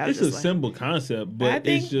enjoy it. I was It's a just like, simple concept, but I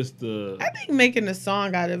think- it's just the. I think making a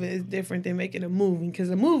song out of it is different than making a movie. Because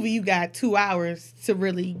a movie, you got 2 hours to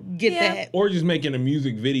really get Yeah. that. Or just making a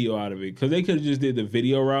music video out of it. Because they could have just did the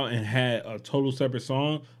video route and had a total separate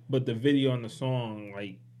song. But the video and the song,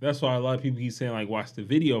 like, that's why a lot of people keep saying, like, watch the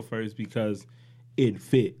video first because it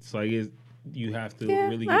fits. Like, you have to yeah,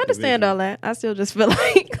 really get I understand the all that. I still just feel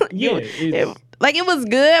like, Yeah, it was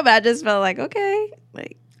good, but I just felt like okay,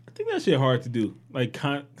 like I think that shit hard to do. Like,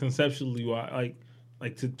 conceptually,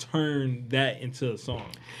 like to turn that into a song.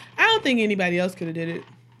 I don't think anybody else could have did it.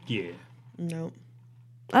 Yeah. No.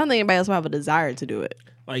 I don't think anybody else will have a desire to do it.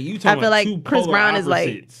 Like, you talking feel about like two Chris polar Brown is like-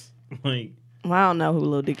 opposites. Like, Well, I don't know who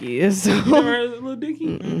Lil Dicky is. you never heard of Lil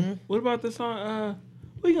Dicky? What about the song,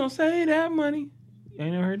 We Gonna Say That Money? You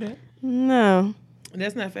ain't never heard that? No.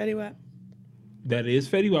 That's not Fetty Wap. That is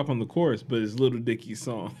Fetty Wap on the chorus, but it's Lil Dicky's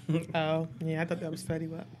song. Oh, yeah, I thought that was Fetty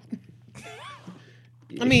Wap.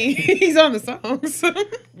 I mean, he's on the songs.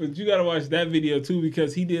 But you gotta watch that video too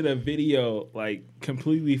because he did a video like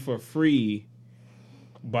completely for free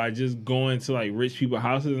by just going to like rich people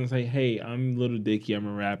houses and say, "Hey, I'm Little Dicky, I'm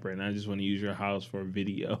a rapper, and I just want to use your house for a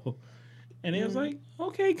video." And it was like,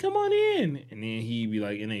 "Okay, come on in." And then he'd be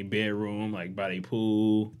like in a bedroom, like by the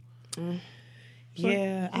pool.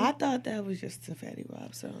 Yeah, I thought that was just a Fetty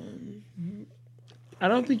Wap song. I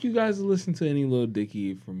don't think you guys listen to any Lil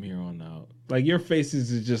Dicky from here on out. Like your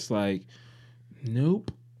faces is just like, nope.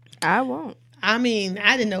 I won't. I mean,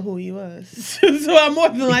 I didn't know who he was, so I more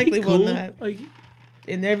than likely will Cool. not. Like,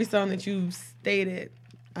 And every song that you stated,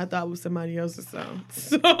 I thought was somebody else's song.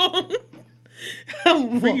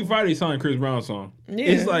 So, Freaky Friday song, Chris Brown song. Yeah,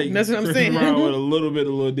 It's like that's what I'm Chris saying. Brown with a little bit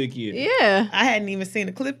of Lil Dicky in it. Yeah. I hadn't even seen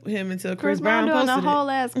a clip of him until Chris Chris Brown Brown doing posted the whole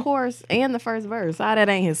ass chorus and the first verse. Ah, that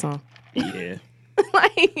ain't his song. Yeah.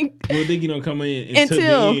 Like Lil Dicky don't come in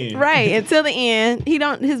until the end. right until the end.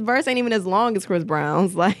 His verse ain't even as long as Chris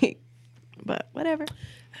Brown's. Like, but whatever. it.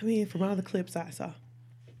 I mean, from all the clips I saw,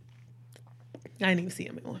 I didn't even see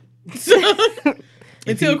him in one. So,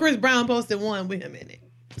 until Chris Brown posted one with him in it.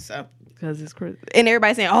 So, Because it's Chris, and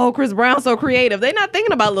everybody saying, "Oh, Chris Brown's so creative." They're not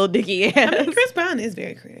thinking about Lil Dicky yet. I mean, Chris Brown is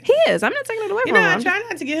very creative. He is. I'm not taking it away You from know, I him. try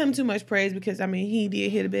not to give him too much praise because, I mean, he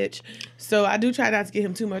did hit a bitch. So I do try not to give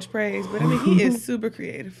him too much praise. But, I mean, he is super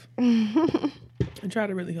creative. I try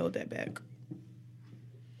to really hold that back.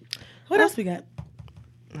 What else we got?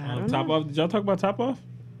 Top Off. Did y'all talk about Top Off?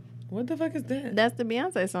 What the fuck is that? That's the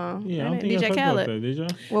Beyonce song. Yeah, I don't Ain't think it? y'all DJ talked about Khaled. that, did y'all?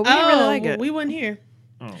 Well, we didn't really like well, it. we wasn't here.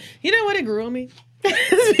 Oh. You know what? It grew on me.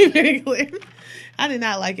 Let's be very clear. I did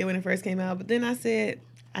not like it when it first came out. But then I said,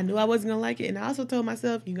 I knew I wasn't going to like it. And I also told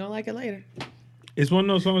myself, you're going to like it later. It's one of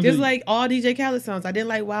those songs Just that like all DJ Khaled songs. I didn't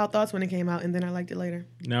like Wild Thoughts when it came out. And then I liked it later.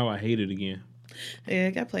 now I hate it again. Yeah,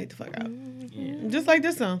 it got played the fuck out. Yeah. Just like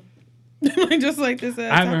this song. Just like this.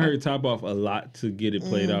 I haven't heard Top Off a lot to get it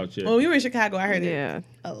played out yet. When we were in Chicago, I heard Yeah. it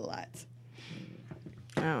a lot.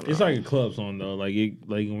 I don't know. It's like a club song though. Like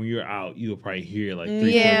when you're out, you'll probably hear it like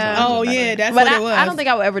 3-4 Yeah. times. Oh, a night. yeah, that's But what it was. I don't think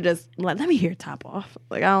I would ever just like, let me hear Top Off.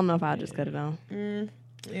 Like, I don't know if I'll just cut it on.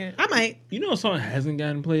 Yeah, I might. You know, a song hasn't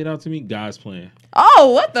gotten played out to me. God's Plan,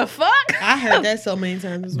 Oh, what the fuck? I heard that so many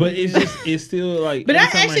times. as but well. it's just it's still like. But I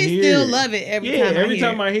every time actually hear still it- love it every Yeah, time every I hear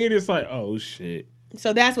time it. I hear it, it's like, oh shit.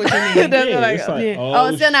 So that's what you mean. That's Yeah, what it's like, yeah. oh,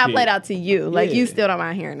 it's still not shit. played out to you. Like, you Yeah. still don't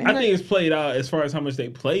mind hearing it. I think it's played out as far as how much they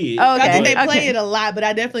play it. Oh, okay. I think they Okay. play it a lot, but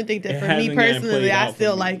I definitely think that It for me hasn't gotten personally, played I out for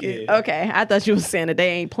still me, like it. yeah. Okay, I thought you were saying that they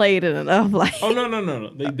ain't played it enough. Like, Oh no!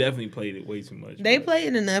 They definitely played it way too much. They but- play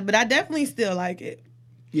it enough, but I definitely still like it.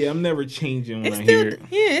 Yeah, I'm never changing when It I still, hear it.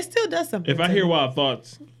 yeah, it still does something. If I to hear me. Wild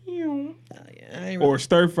Thoughts, Oh, yeah, I ain't or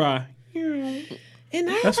Stir Fry, really, and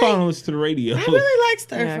I that's why I like, don't listen to the radio. I really like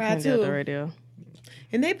stir yeah, I fry couldn't get the too, radio.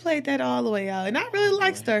 and they played that all the way out, and I really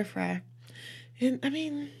like stir fry. And I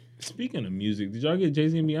mean, Speaking of music, did y'all get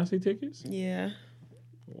Jay-Z and Beyonce tickets? yeah,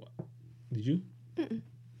 Did you?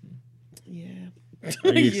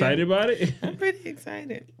 Are you excited about it? I'm pretty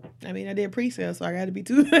excited. I mean, I did pre-sale, so I had to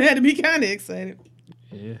be kind of excited.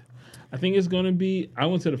 Yeah. I think it's gonna be. I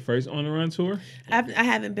went to the first On the Run tour. I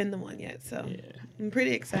haven't been the one yet, so Yeah. I'm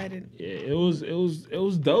pretty excited. Yeah, it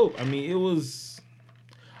was dope. I mean, it was.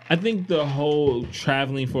 I think the whole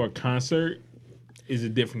traveling for a concert is a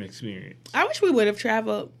different experience. I wish we would have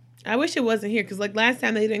traveled. I wish it wasn't here because like last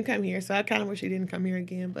time they didn't come here, so I kind of wish they didn't come here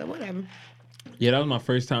again. But whatever. Yeah, that was my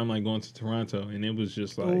first time like going to Toronto, and it was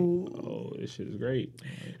just like, Ooh. oh, this shit is great.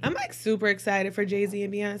 I'm like super excited for Jay-Z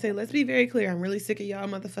and Beyonce. Let's be very clear. I'm really sick of y'all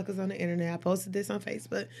motherfuckers on the internet. I posted this on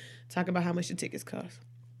Facebook. Talk about how much the tickets cost.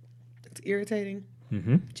 It's irritating.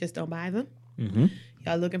 Mm-hmm. Just don't buy them. Mm-hmm.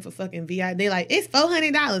 Y'all looking for fucking VI. They like, it's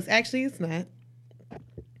 $400. Actually, it's not.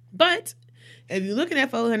 But if you're looking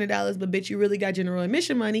at $400, but bitch, you really got general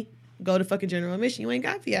admission money, go to fucking general admission. You ain't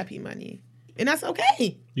got VIP money. And that's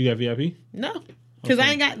okay. You got VIP? No. Because Okay.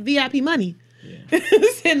 I ain't got VIP money. Yeah.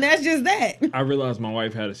 And that's just that. I realized my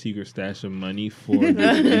wife had a secret stash of money for this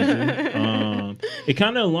reason. It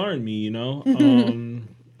kind of alarmed me, you know. When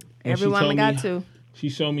she Everyone told got me- to. She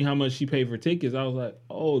showed me how much she paid for tickets. I was like,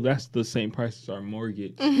 oh, that's the same price as our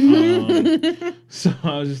mortgage. So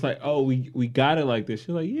I was just like, oh, we got it like this. She's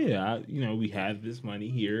like, yeah, we have this money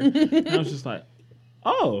here. And I was just like,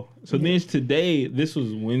 oh. So then today, this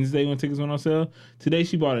was Wednesday when tickets went on sale. Today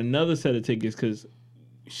she bought another set of tickets because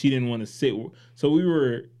she didn't want to sit. So we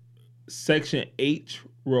were section H,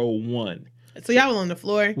 row 1. So y'all were on the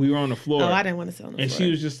floor. We were on the floor. Oh, I didn't want to sit on the and floor.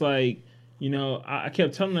 she was just like, I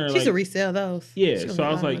kept telling her, She like, should resell those. yeah. She gonna So I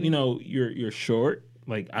make was a lot like, of money. you're short.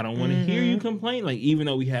 Like, I don't want to hear you complain. Like, even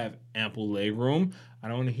though we have ample leg room, I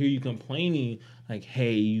don't want to hear you complaining. Like,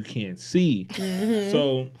 hey, you can't see.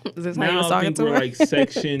 So Is this how you now was I talking think to we're her? like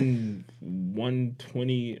section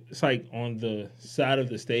 120. It's like on the side of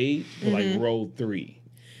the stage, but like row 3.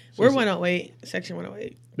 So We're it's- 108, section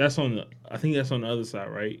 108. That's on the. I think that's on the other side,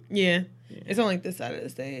 right? Yeah. It's on like this side of the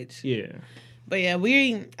stage. Yeah. But yeah,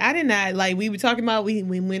 I did not, like, we were talking about, we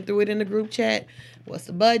went through it in the group chat. What's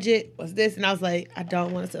the budget? What's this? And I was like, I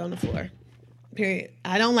don't want to sit on the floor. Period.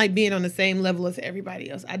 I don't like being on the same level as everybody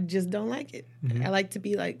else. I just don't like it. I like to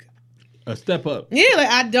be like, A step up. yeah, like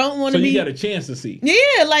I don't want So to be. you got a chance to see.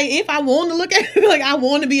 Yeah, like if I want to look at it, like I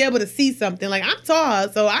want to be able to see something. Like I'm tall,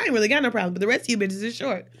 so I ain't really got no problem. But the rest of you bitches is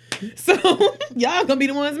short. So y'all gonna be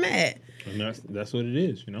the ones mad. And that's what it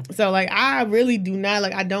is, So like I really do not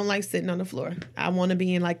like I don't like sitting on the floor. I want to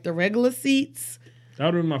be in like the regular seats. That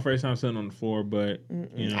would have been my first time sitting on the floor, but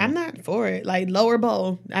I'm not for it. Like lower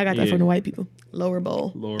bowl. I got that Yeah. from the white people. Lower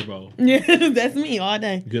bowl. lower bowl. Yeah, that's me all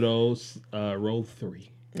day. Good old row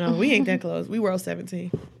 3. No, we ain't that close. We roll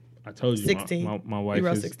 17. I told you, 16. my wife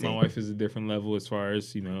row is 16. my wife is a different level as far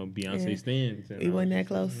as Beyonce Yeah. stands. And We I wasn't was that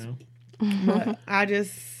close. just, But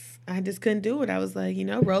I just couldn't do it. I was like,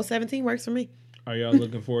 roll 17 works for me. Are y'all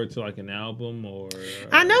looking forward to like an album or?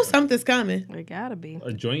 I know something's coming. It gotta be.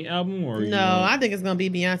 A joint album or? No, I think it's gonna be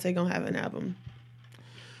Beyonce gonna have an album.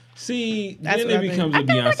 see. That's Then what it I think. becomes a I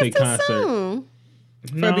feel like Beyonce it's too concert. soon.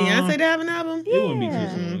 For No, Beyonce to have an album? It wouldn't be too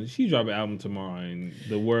Yeah. soon. She drop an album tomorrow, and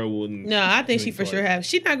the world wouldn't. No, I think she blink for sure twice. have.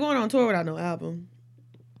 She's not going on tour without no album.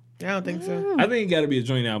 I don't think so. I think it got to be a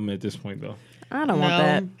joint album at this point, though, I don't No, want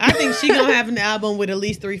that. I think she gonna have an album with at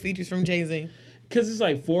least 3 features from Jay-Z. because it's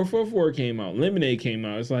like 444 came out, Lemonade came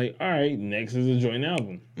out. It's like, all right, next is a joint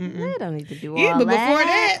album. They don't need to do all Yeah, but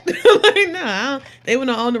that. before that, like, no, they went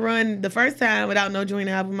on the run the first time without no joint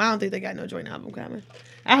album. I don't think they got no joint album coming.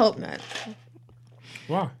 I hope not.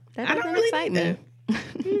 Wow. That I doesn't don't really excite need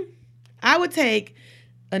me. I would take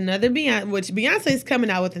another Beyonce, which Beyonce's coming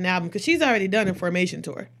out with an album because she's already done a Formation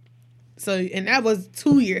tour. So, and that was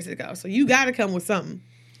 2 years ago. So you got to come with something.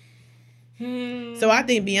 So I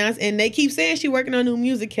think Beyonce, and they keep saying she working on new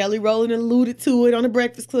music. Kelly Rowland alluded to it on the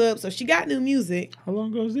Breakfast Club. So she got new music How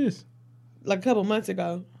long ago is this? like a couple months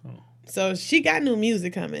ago. Oh. So she got new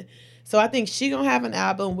music coming. So I think she gonna have an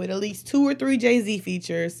album with at least 2 or 3 Jay-Z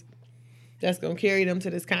features that's gonna carry them to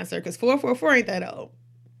this concert. Because 444 ain't that old.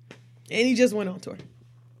 And he just went on tour.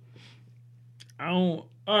 I don't.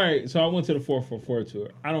 All right, so I went to the 444 tour.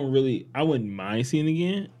 I wouldn't mind seeing it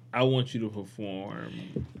again. I want you to perform.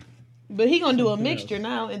 But he gonna do a Something mixture else.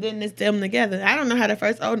 now, and then it's them together. I don't know how the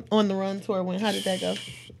first on the run tour went. How did that go?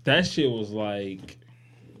 That shit was like,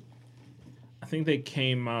 I think they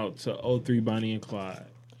came out to 03 Bonnie and Clyde,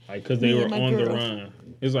 like because they Me were and my on the girl. run.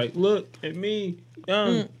 It's like, look at me,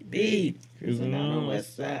 young B. It's Cruising on the on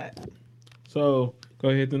west side. So go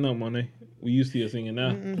ahead, hit the note, Monet. We used to you singing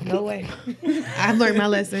now. No way. I've learned my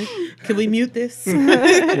lesson. Can we mute this? Hey,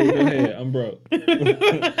 go ahead. I'm broke.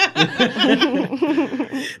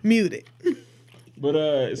 Mute it.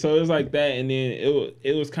 But so it was like that, and then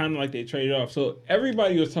it was kind of like they traded off. So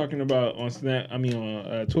everybody was talking about on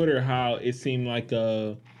Twitter how it seemed like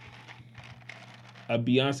a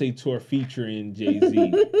Beyonce tour featuring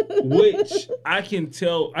Jay-Z, which I can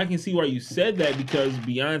see why you said that, because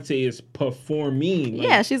Beyonce is performing. Like,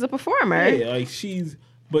 Yeah, she's a performer. yeah, like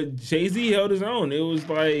but Jay-Z held his own. It was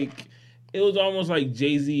almost like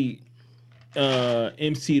Jay-Z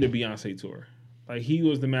MC the Beyonce tour. Like, he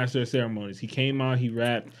was the master of ceremonies. He came out, he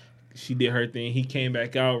rapped, she did her thing. He came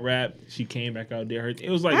back out, rapped, she came back out, did her thing. It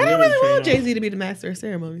was like, I don't really want Jay-Z to be the master of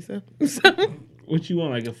ceremonies, so. What you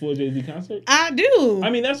want, like a full Jay-Z concert? I do. I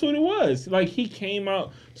mean, that's what it was. Like, he came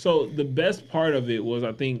out. So the best part of it was,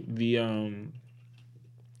 I think, the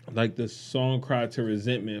like the song "Cry to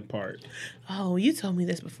Resentment" part. Oh, you told me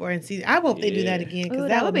this before, and see, I hope they do that again, because Ooh,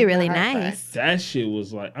 that would be really my heart nice. cry. That shit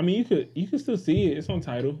was like, I mean, you could still see it. It's on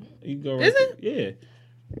Tidal. You can go right Is there. it? Yeah.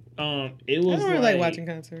 It was I don't really like watching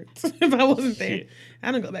concerts if I wasn't there. Shit.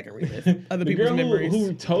 I don't go back and relive other The people's girl memories.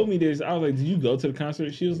 who told me this, I was like, "Did you go to the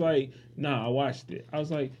concert?" She was like, "Nah, I watched it." I was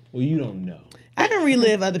like, "Well, you don't know." I can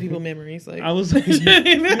relive other people's memories. Like I was like,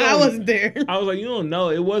 I wasn't there. I was like, "You don't know."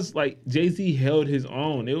 It was like Jay-Z held his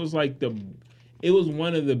own. It was like it was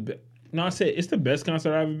one of the. No, I said it's the best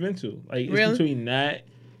concert I've ever been to. Like, it's Really? between that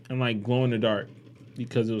and like Glow in the Dark,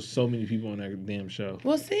 because there was so many people on that damn show.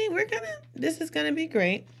 Well, see, this is gonna be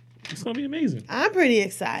great. It's gonna be amazing. I'm pretty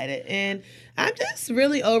excited, and I'm just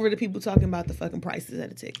really over the people talking about the fucking prices of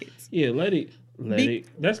the tickets. Yeah, let it.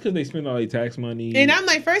 That's because they spend all their tax money. And I'm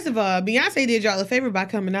like, first of all, Beyonce did y'all a favor by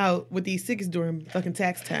coming out with these tickets during fucking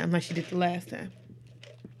tax time, like she did the last time.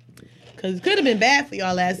 Because it could have been bad for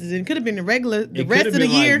y'all asses, and it could have been the rest of the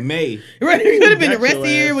year. Like May. Right, it could have been the Got rest your of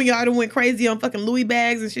the year ass. when y'all done went crazy on fucking Louis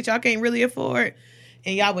bags and shit y'all can't really afford,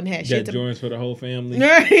 and y'all wouldn't have shit Got to. Jordans for the whole family.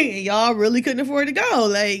 Right, and y'all really couldn't afford to go.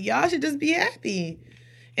 Like, y'all should just be happy.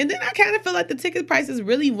 And then I kind of feel like the ticket prices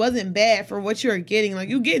really wasn't bad for what you're getting. Like,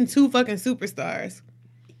 you getting two fucking superstars.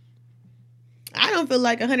 I don't feel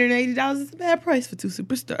like $180 is a bad price for two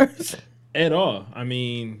superstars. At all. I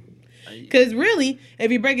mean, Because really, if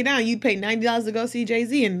you break it down, you'd pay $90 to go see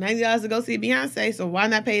Jay-Z and $90 to go see Beyonce. So why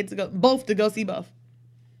not pay it to go see both?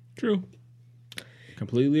 true.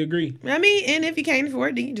 Completely agree. I mean, and if you can't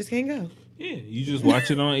afford it, then you just can't go. Yeah, you just watch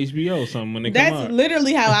it on HBO or something when they come That's out.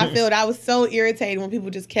 literally how I felt. I was so irritated when people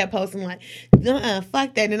just kept posting like,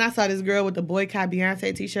 fuck that. And then I saw this girl with the boycott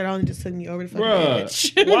Beyonce t-shirt on and just took me over the fucking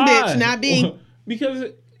edge. Bruh, why? Bitch, not be. Because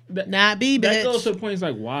Not be, that goes bitch. to the point. It's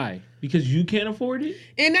like, why? Because you can't afford it.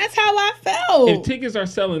 And that's how I felt. If tickets are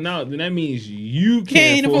selling out, then that means you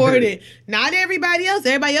Can't afford it. Not everybody else.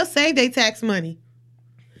 Everybody else saved their tax money.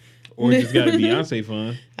 Or just got a Beyonce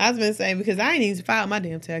fund. I was gonna say, because I ain't even filed my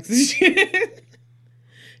damn taxes.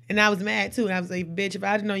 And I was mad too. And I was like, bitch, if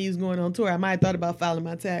I didn't know you was going on tour, I might have thought about filing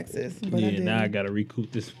my taxes. But I Yeah, didn't. now I gotta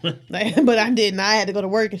recoup this money. Like, but I didn't. I had to go to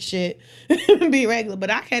work and shit. Be regular. But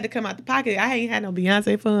I had to come out the pocket. I ain't had no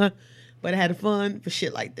Beyonce fund, but I had a fund for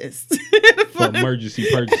shit like this. For emergency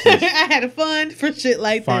purchases, I had a fund for shit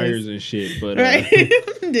like fires this. and shit. But Right?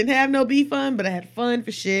 Didn't have no B fund, but I had fun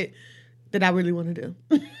for shit that I really want to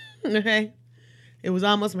do. Okay? It was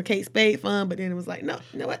almost my Kate Spade fund, but then it was like, no,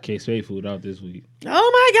 you know what? K-Spade food out this week.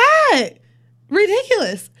 Oh my God.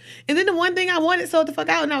 Ridiculous. And then the one thing I wanted sold the fuck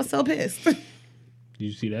out, and I was so pissed. Did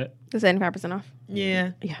you see that? It's 75% off.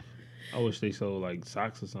 Yeah. I wish they sold like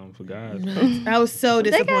socks or something for guys. I was so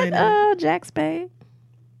They disappointed. got Jack Spade.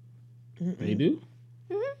 They do?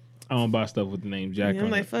 I don't buy stuff with the name Jack Yeah, I'm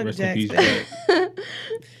on like, it. fuck Rest Jack in peace, Spade. Jack.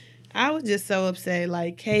 I was just so upset.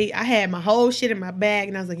 Like, Kate, I had my whole shit in my bag,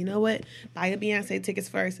 and I was like, you know what? Buy your Beyonce tickets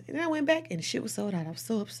first. And then I went back, and the shit was sold out. I was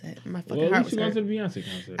so upset. My fucking Well, at heart least was you going hurt. to the Beyonce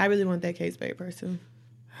concert. I really want that Kate Spade person.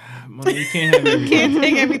 Mom, you can't have everything. Can't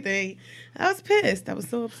take everything. I was pissed. I was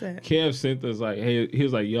so upset. Kev sent us like, hey, he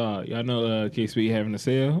was like, y'all know K-Spade having a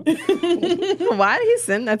sale? Why did he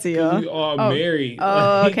send that to We you? all Oh. married.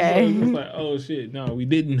 Oh, Like, okay. It's like, oh shit, no, we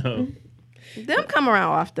didn't know. Them come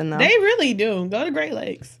around often though. They really do. Go to Great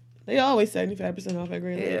Lakes. They always 75% off at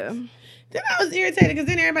Great Lakes. Yeah. Then I was irritated because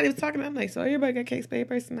then everybody was talking. I'm like, so everybody got Kate Spade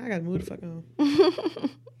person? I got to move the fuck on.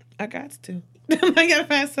 I got to. I got to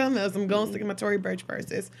find something else. I'm going to stick in my Tory Burch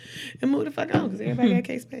purses and move the fuck on because everybody got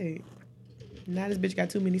Kate Spade. Now this bitch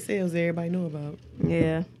got too many sales that everybody know about.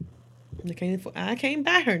 Yeah. I can't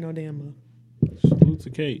buy her no damn more. Salute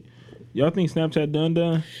to Kate. Y'all think Snapchat done?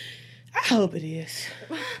 I hope it is.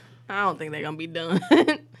 I don't think they're gonna be done.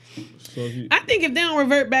 So if you, I think if they don't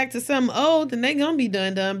revert back to something old, then they gonna be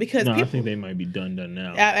done because no, I people think they might be done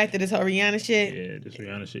now. after this whole Rihanna shit. Yeah, this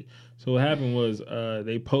Rihanna shit. So what happened was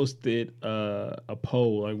they posted a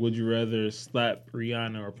poll like, would you rather slap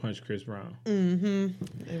Rihanna or punch Chris Brown? And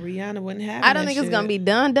Rihanna wouldn't have. I don't think it's gonna be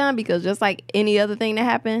done because just like any other thing that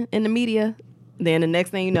happened in the media, then the next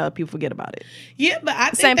thing you know, people forget about it. Yeah, but I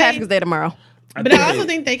think St. Patrick's Day tomorrow. But I also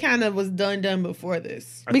think they kind of was done before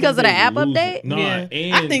this. Because of the app update? No, Yeah,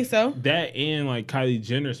 and I think so. That and like Kylie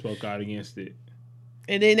Jenner spoke out against it.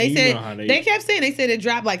 And then they You said know how they kept saying they said it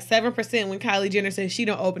dropped like 7% when Kylie Jenner said she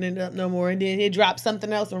don't open it up no more, and then it dropped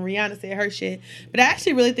something else when Rihanna said her shit. But I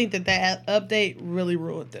actually really think that update really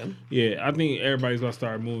ruined them. Yeah, I think everybody's gonna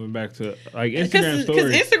start moving back to like Instagram Because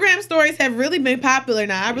stories. Instagram stories have really been popular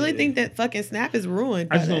now. I really think that fucking Snap is ruined.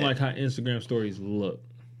 I just by don't that. like how Instagram stories look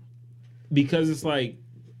because it's like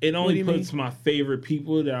it do only you puts my favorite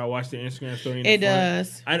people that I watch their Instagram story. In It the front.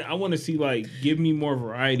 does. I want to see like give me more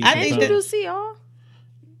variety. I think Can't you sometimes. do see all?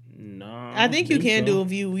 No, I think you can do a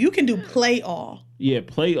view. You can do play all. Yeah,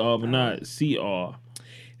 play all, but not see all.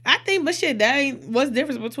 I think, but shit, that ain't what's the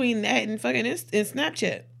difference between that and fucking and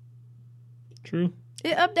Snapchat. True.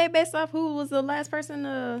 It update based off who was the last person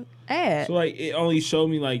to add. So like it only showed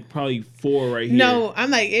me like probably 4 right here. No, I'm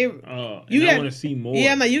like it. You got- want to see more.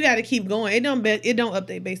 Yeah, I'm like you got to keep going. It don't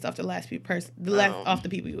update based off the last person, off the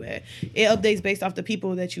people you had. It updates based off the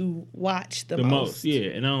people that you watch the most. Yeah,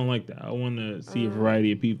 and I don't like that. I want to see a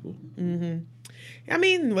variety of people. I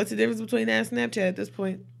mean, what's the difference between that and Snapchat at this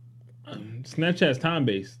point? Snapchat's time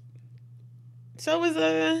based. So is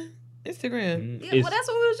Instagram. Yeah, well, that's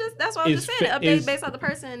what we was just. That's what I was it's just saying. fa- Update it's- based off the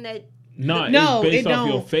person that. No, No, it's based it off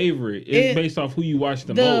your don't. favorite. It's It- based off who you watch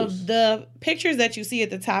the most. The pictures that you see at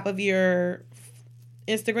the top of your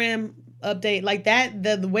Instagram update, like that,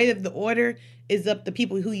 the way of the order is up the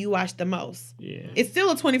people who you watch the most. Yeah. It's still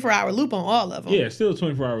a 24-hour loop on all of them. Yeah, it's still a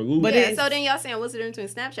 24-hour loop. But Yeah, it's- so then y'all saying what's the difference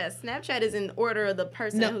between Snapchat? Snapchat is in order of the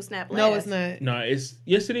person who snapped last. No, it's not. No,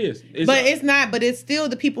 yes, it is. But it's not. But it's still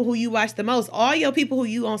the people who you watch the most. All your people who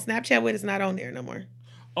you on Snapchat with is not on there no more.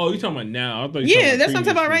 Oh, you talking about now? I thought you Yeah, that's what I'm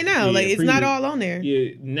talking about right previously. now. Yeah, Like it's not previous- all on there.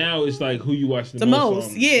 Yeah, now it's like who you watch the, The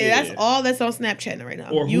most. on. Yeah, that's all that's on Snapchat right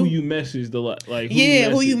now. Or who you message the like.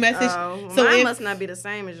 who you message. Oh, So mine if, must not be the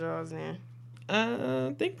same as yours then.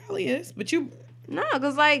 I think probably is. But you. No,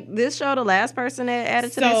 because like this show, the last person that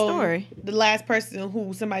added to that story. The last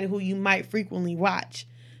person somebody who you might frequently watch.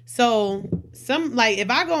 So if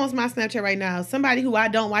I go on my Snapchat right now, somebody who I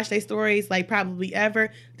don't watch their stories like probably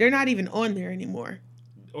ever, they're not even on there anymore.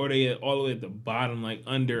 Or they all the way at the bottom, like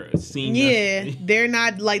under a scene. Yeah, they're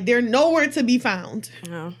not they're nowhere to be found.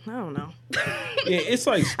 No, I don't know. Yeah, it's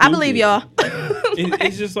like I believe y'all.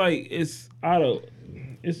 It's just like it's out of.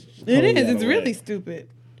 It's It is. out It's of really whack. stupid.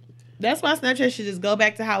 That's why Snapchat should just go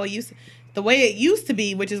back to how it used to. The way it used to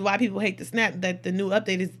be, which is why people hate the Snap, that the new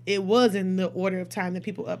update is, it was in the order of time that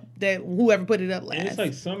whoever put it up last. And it's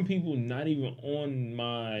like some people not even on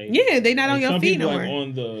my. Yeah, they not on like your some feed people no like more.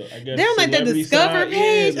 on the. I guess They're on like the celebrity Discover side.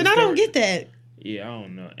 page, Yeah, and I don't Discover- get that. Yeah, I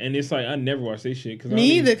don't know. And it's like I never watch this shit because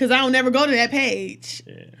Me either, because I don't never go to that page.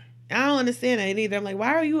 Yeah. I don't understand that either. I'm like,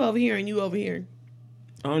 why are you over here and you over here?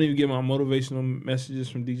 I don't even get my motivational messages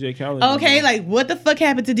from DJ Khaled. Okay, no more. like what the fuck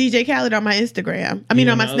happened to DJ Khaled on my Instagram? I mean,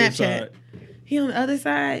 He on my the other Snapchat. side. He on the other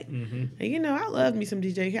side. Mhm. And you know, I love me some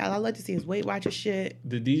DJ Khaled. I like to see his Weight Watchers shit.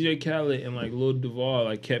 The DJ Khaled and like Lil Duval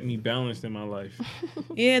like kept me balanced in my life.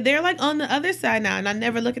 Yeah, they're like on the other side now, and I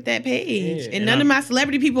never look at that page. Yeah, and and none of I- my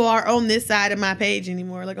celebrity people are on this side of my page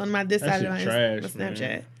anymore. Like on this That side of shit my trash, my Snapchat.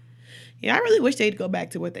 man. Yeah, I really wish they'd go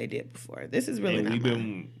back to what they did before. This is really And not we've mine.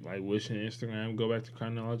 been like wishing Instagram would go back to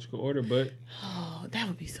chronological order, but Oh, that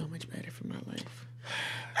would be so much better for my life.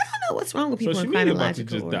 I don't know what's wrong with people social in media about to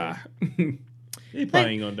chronological just order. die. They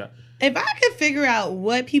probably ain't gonna die. If I could figure out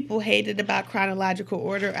what people hated about chronological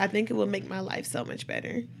order, I think it would make my life so much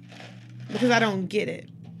better. Because I don't get it.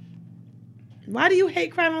 Why do you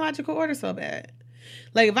hate chronological order so bad?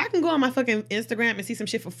 Like, if I can go on my fucking Instagram and see some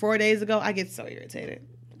shit from 4 days ago, I get so irritated.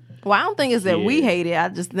 Well, I don't think it's that we Yeah. hate it. I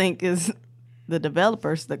just think it's the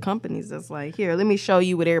developers, the companies that's like, here, let me show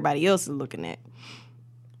you what everybody else is looking at.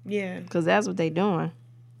 Yeah. Because that's what they doing.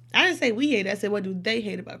 I didn't say we hate it. I said, what do they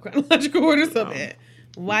hate about chronological order so bad?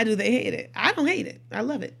 Why do they hate it? I don't hate it. I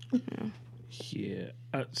love it. Yeah,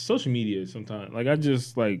 social media sometimes like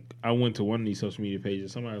I went to one of these social media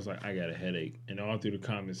pages. Somebody was like, "I got a headache," and all through the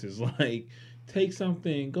comments is like, "Take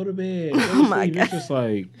something, go to bed." Go to Oh my sleep." God. It's just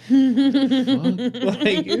like, fuck?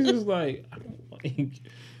 Like it's just like, I don't like.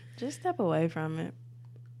 Just step away from it.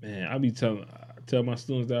 Man, I tell my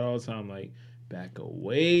students that all the time. Like, back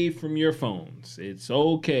away from your phones. It's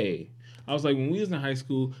okay. I was like, when we was in high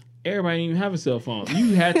school, everybody didn't even have a cell phone.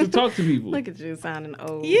 You had to talk to people. Look at you sounding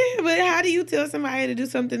old. Yeah, but how do you tell somebody to do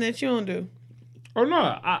something that you don't do? Or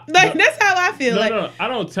no, That's how I feel. No, I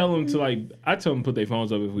don't tell them to like. I tell them to put their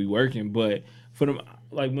phones up if we working, but for them,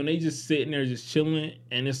 like when they just sitting there just chilling,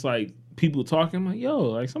 and it's like people talking, I'm like, yo,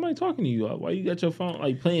 like somebody talking to you. Why you got your phone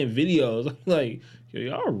like playing videos? Like, yo,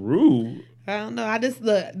 y'all rude. I don't know. I just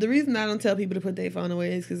the reason I don't tell people to put their phone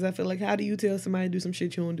away is because I feel like, how do you tell somebody to do some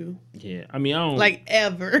shit you don't do? Yeah, I mean, I don't like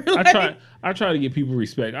ever. I try to give people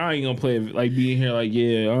respect. I ain't gonna play like being here like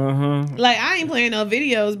Like I ain't playing no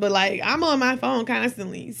videos, but like I'm on my phone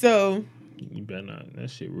constantly. So you better not. That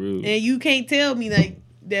shit rude. And you can't tell me like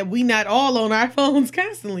that we not all on our phones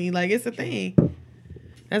constantly. Like it's a thing.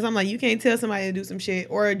 That's why I'm like, you can't tell somebody to do some shit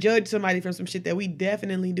or judge somebody from some shit that we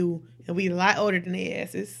definitely do, and we a lot older than their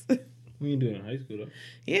asses. We ain't doing it in high school though.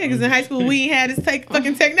 Yeah, because in high school we ain't had this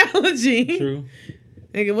fucking technology. True.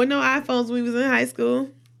 Nigga, wasn't no iPhones when we was in high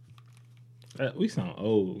school. We sound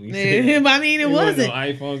old. Yeah, but I mean, it wasn't. No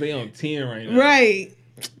iPhones. They on 10 right now. Right.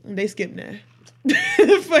 They skipped that.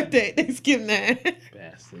 Fuck that. They skipped that.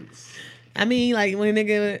 Bastards. I mean, like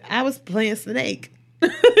when I was playing Snake.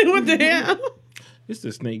 What the hell? It's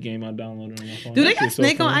the Snake game I downloaded on my phone. Do they got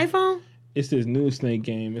Snake on iPhone? It's this new Snake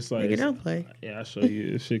game. It's like Nigga, don't play. Yeah, I'll show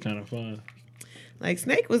you. This shit kind of fun. Like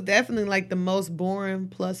Snake was definitely like the most boring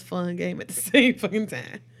plus fun game at the same fucking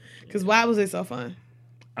time. Cause why was it so fun?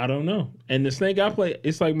 I don't know. And the Snake I play,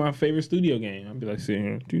 it's like my favorite studio game. I'll be like sitting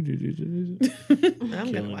here.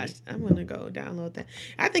 I'm gonna watch. I'm gonna go download that.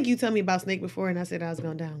 I think you told me about Snake before, and I said I was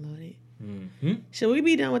gonna download it. Mm-hmm. Should we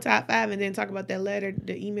be done with top 5 and then talk about that letter,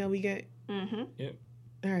 the email we got? Mm-hmm. Yep.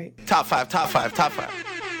 All right. Top 5, top 5, top 5.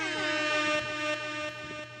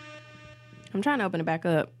 I'm trying to open it back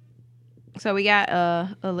up. So we got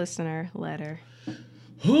a listener letter.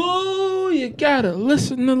 Ooh, you gotta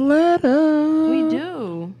listen to letter. We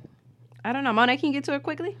do. I don't know. Monet, can you get to it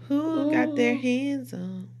quickly? Who got their hands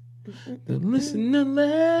on? The listener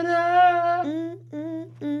letter.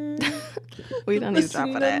 We don't need to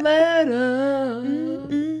drop for that. Letter.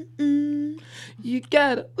 You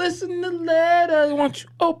gotta listen to letter. Won't you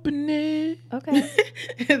open it? Okay.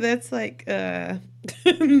 That's like the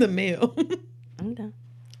mail. I'm done.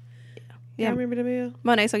 Yeah, I remember the mail.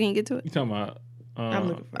 Monet, so can you get to it? You talking about? I'm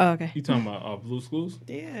looking for. Oh, okay. You talking about Blue Schools?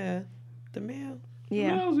 Yeah, the mail.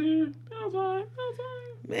 Yeah. Mail's here. Mail time.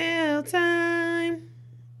 Mail time. Mail time.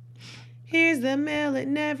 Here's the mail. It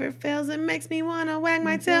never fails. It makes me wanna wag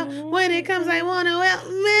my tail. When it comes, I wanna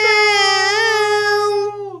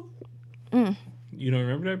mail. You don't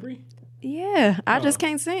remember that, Bree? Yeah. I just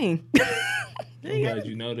can't sing. I'm glad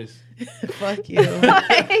you noticed. Fuck you.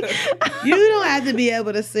 You don't have to be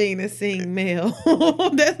able to sing mail.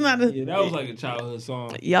 That's not a. Yeah, that was like a childhood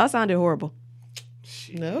song. Y'all sounded horrible.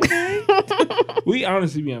 Okay. We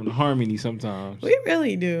honestly be having harmony sometimes. We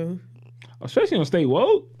really do. Especially on Stay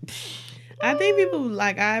Woke. I think people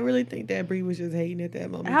I really think that Bree was just hating at that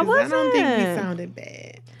moment. I 'cause I don't think we wasn't. sounded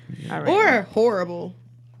bad All right. or horrible,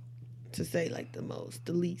 to say like the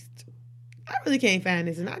least. I really can't find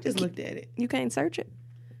this, and I just looked at it. You can't search it.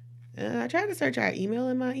 I tried to search our email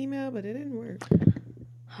in my email, but it didn't work.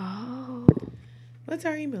 Oh. What's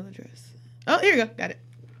our email address? Oh, here you go. Got it.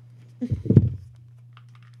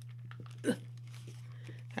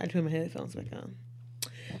 I had to put my headphones back on.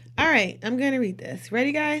 All right, I'm going to read this.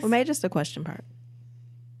 Ready, guys? Well, maybe just the question part.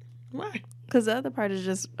 Why? Because the other part is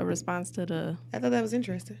just a response to the. I thought that was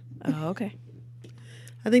interesting. Oh, okay.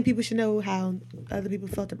 I think people should know how other people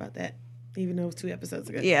felt about that, even though it was 2 episodes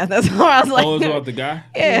ago. Yeah, that's what I was like. Oh, it's about the guy?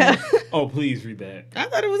 Yeah. Oh, please read that. I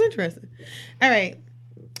thought it was interesting. All right.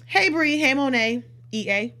 Hey, Bree. Hey, Monet.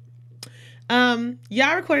 EA.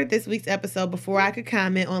 Y'all recorded this week's episode before I could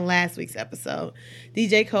comment on last week's episode.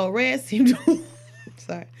 DJ Cole Red seemed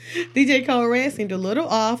DJ Cole Red seemed a little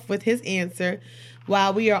off with his answer.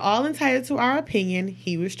 While we are all entitled to our opinion,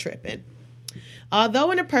 he was tripping.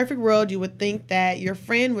 Although in a perfect world you would think that your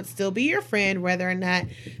friend would still be your friend whether or not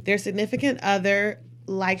their significant other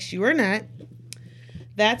likes you or not.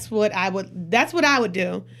 That's what I would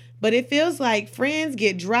do. But it feels like friends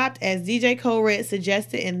get dropped as DJ Cole Red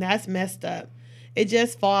suggested, and that's messed up. It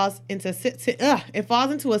just falls into a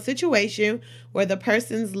situation where the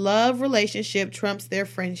person's love relationship trumps their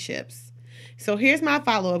friendships. So here's my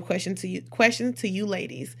follow-up question to you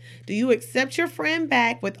ladies. Do you accept your friend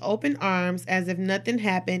back with open arms as if nothing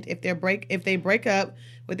happened if they break up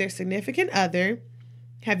with their significant other?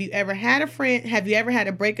 Have you ever had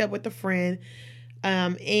a breakup with a friend?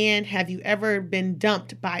 And have you ever been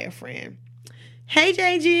dumped by a friend? Hey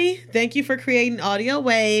JG, thank you for creating Audio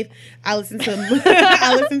Wave. I listen to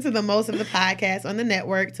the most of the podcasts on the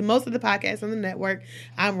network. To most of the podcasts on the network,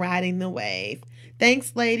 I'm riding the wave.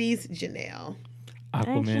 Thanks, ladies. Janelle.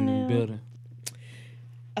 Aquaman in the Janelle. building.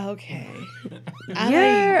 Okay.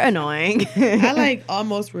 You're annoying. I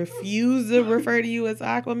almost refuse to refer to you as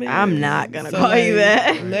Aquaman. I'm not gonna call you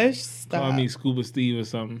that. Let's stop. Call me Scuba Steve or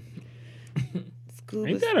something. Scuba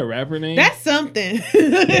Ain't that a rapper name? That's something.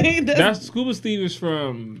 That's Scuba Steve is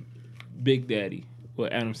from Big Daddy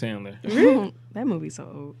with Adam Sandler. That movie's so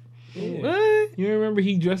old. What? You remember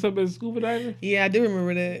he dressed up as a scuba diver? Yeah, I do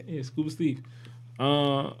remember that. Yeah, Scuba Steve.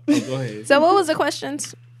 Go ahead. So what was the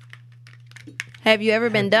questions? Have you ever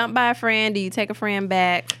been dumped by a friend? Do you take a friend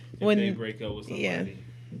back? If when- they break up with somebody. yeah.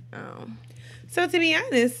 Oh. So to be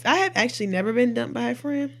honest, I have actually never been dumped by a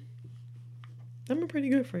friend. I'm a pretty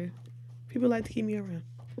good friend. People like to keep me around.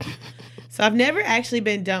 So I've never actually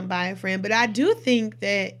been dumped by a friend, but I do think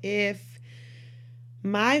that if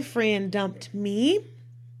my friend dumped me,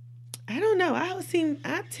 I don't know. I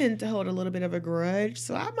tend to hold a little bit of a grudge,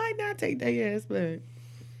 so I might not take their ass back.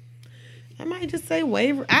 I might just say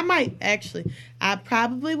waver. I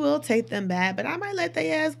probably will take them back, but I might let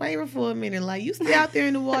their ass waver for a minute. Like, you stay out there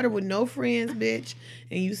in the water with no friends, bitch,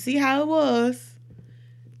 and you see how it was,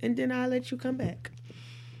 and then I'll let you come back.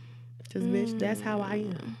 Because, bitch, that's how I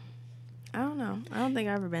am. I don't know. I don't think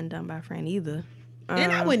I've ever been dumped by a friend either.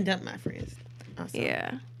 And I wouldn't dump my friends. Also.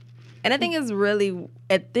 Yeah. And I think it's really,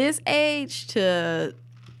 at this age, to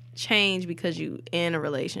change because you in a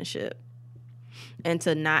relationship and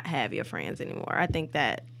to not have your friends anymore. I think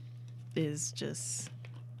that is just,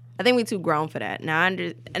 I think we too grown for that. Now,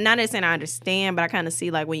 not just saying I understand, but I kind of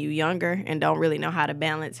see like when you're younger and don't really know how to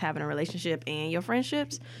balance having a relationship and your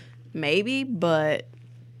friendships, maybe. But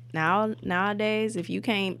nowadays, if you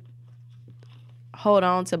can't hold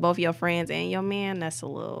on to both your friends and your man, that's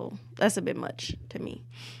a bit much to me.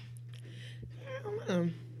 I don't know.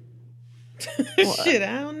 Shit,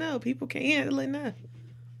 I don't know. People can't handle it now.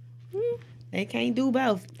 They can't do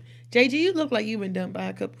both. JG, you look like you've been dumped by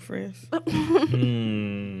a couple friends. I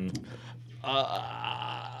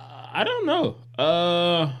don't know.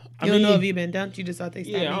 You don't know if you've been dumped. You just thought they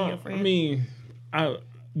stopped being your I friend. mean,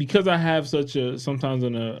 because I have such a sometimes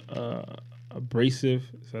an abrasive,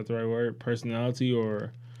 is that the right word? Personality,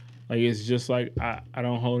 or like it's just like I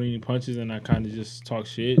don't hold any punches and I kind of just talk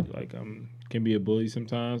shit. Like can be a bully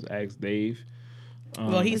sometimes. Ask Dave.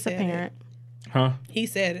 Well, he He's a said parent. Huh? He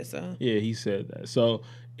said it, so Yeah, he said that. So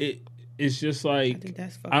it's just I like think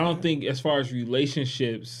that's fucked I don't up. think as far as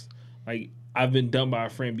relationships, like I've been dumped by a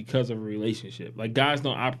friend because of a relationship. Like guys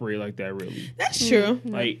don't operate like that really. That's true.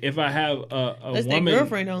 Like if I have a Unless their woman,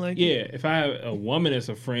 girlfriend don't like you. yeah, if I have a woman as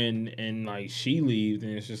a friend and like she leaves,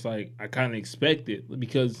 then it's just like I kind of expect it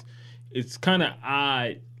because it's kind of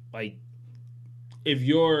odd. Like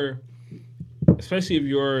especially if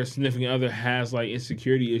your significant other has like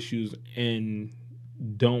insecurity issues and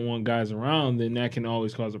don't want guys around, then that can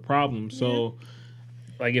always cause a problem. So,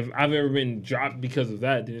 like if I've ever been dropped because of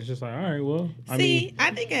that, then it's just like, all right, well, I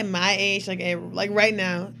think at my age, like right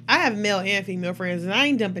now, I have male and female friends, and I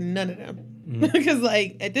ain't dumping none of them because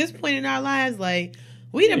like at this point in our lives, like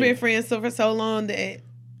we done been friends for so long that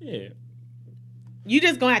yeah. you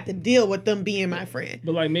just gonna have to deal with them being my friend.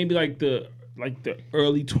 But like maybe like the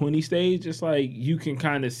early 20 stage, it's like you can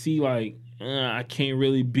kind of see like I can't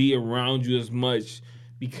really be around you as much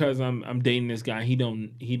because I'm dating this guy. He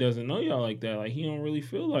doesn't know y'all like that. Like he don't really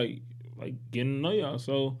feel like getting to know y'all.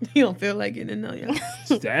 So You don't feel like getting to know y'all. that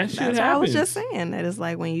shit That's happens. what I was just saying. That it's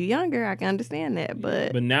like when you're younger, I can understand that.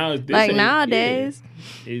 But now at this like age, nowadays,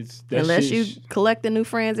 yeah, it's that unless shit you collecting new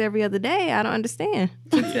friends every other day, I don't understand.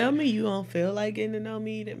 Tell me you don't feel like getting to know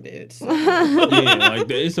me, then bitch. yeah,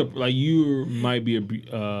 like it's like you might be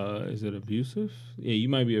is it abusive? Yeah, you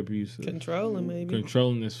might be abusive. Controlling, maybe.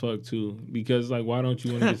 Controlling as fuck too, because like why don't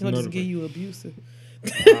you want to I'm get to gonna know just the give you abusive.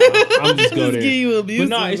 I'm just go Just there. give you But abusive.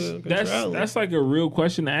 no, controlling. that's like a real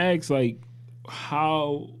question to ask. Like,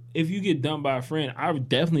 how if you get dumped by a friend, I would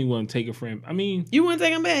definitely want to take a friend. I mean, You wouldn't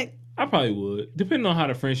take them back. I probably would, depending on how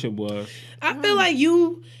the friendship was. I feel like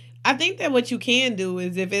I think that what you can do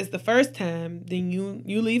is if it's the first time, then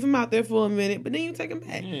you leave him out there for a minute, but then you take him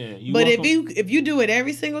back. Yeah, you But walk if you do it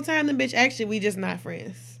every single time, then bitch, actually we just not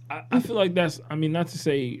friends. I feel like that's, I mean, not to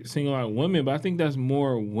say single out women, but I think that's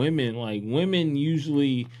more women. Like, women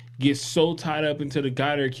usually get so tied up into the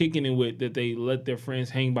guy they're kicking it with that they let their friends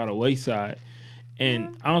hang by the wayside.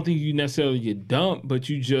 And I don't think you necessarily get dumped, but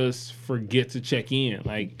you just forget to check in.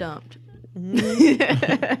 Like, Dumped.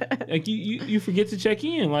 yeah, Like you forget to check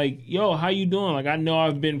in. Like, yo, how you doing? Like, I know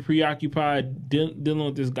I've been preoccupied dealing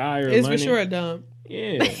with this guy or It's learning. for sure a dump.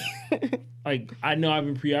 Yeah. Like, I know I've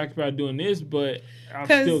been preoccupied doing this, but I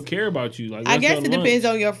 'Cause still care about you. Like, I let's guess have it lunch. depends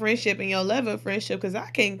on your friendship and your level of friendship, because I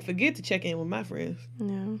can't forget to check in with my friends.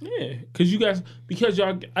 Yeah. Yeah, because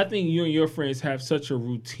y'all, I think you and your friends have such a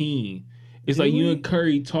routine. It's Do like you we? and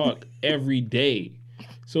Curry talk every day,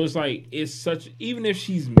 so it's like it's such. Even if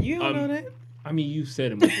she's, You don't know that? I mean, you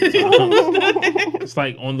said it multiple times. It's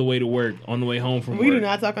like on the way to work, on the way home from We work. do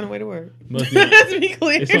not talk on the way to work. Must be- Let's be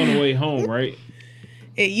clear. it's on the way home, right?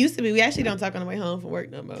 It used to be. We actually don't talk on the way home from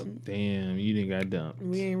work no more. Damn, you didn't got dumped.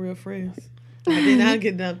 We ain't real friends. I did not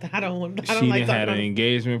get dumped. I don't She like done had talking an on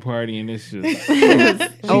engagement party, and it's just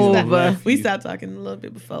Over. We stopped talking a little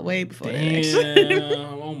bit before, way before that. Actually.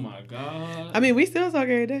 Damn, oh my god. I mean, we still talk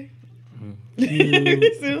every day. Cute.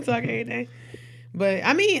 We still talk every day. But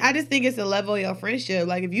I mean, I just think it's a level of your friendship.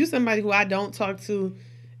 Like, if you somebody who I don't talk to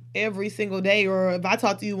every single day, or if I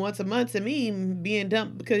talk to you once a month, to me, being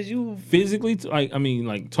dumped because you. Physically,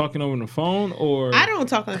 like talking over the phone, or I don't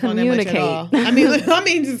talk on the phone that much at all. I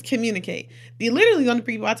mean, just communicate. The literally only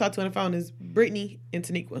people I talk to on the phone is Brittany and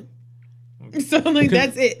Taniqua. So like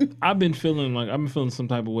that's it. I've been feeling some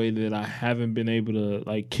type of way that I haven't been able to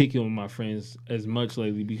like kick it with my friends as much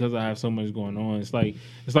lately because I have so much going on. It's like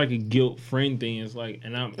a guilt friend thing. It's like,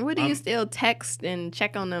 and What do you still text and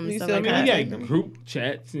check on them? And You stuff still like I mean, that? we got group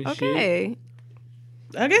chats and shit. Okay.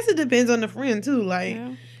 I guess it depends on the friend too. Like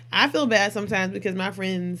Yeah. I feel bad sometimes because my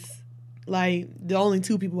friends, like the only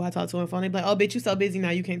two people I talk to on the phone, they be like, "Oh, bitch, you so busy now,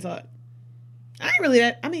 you can't talk." I ain't really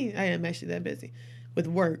that. I mean, I am actually that busy with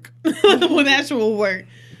work, with actual work,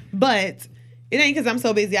 but it ain't because I'm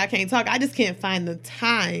so busy I can't talk. I just can't find the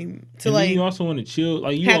time to And then like you also want to chill,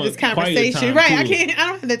 like you have want this quiet conversation, time, right? I too. can't. I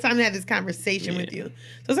don't have the time to have this conversation with you.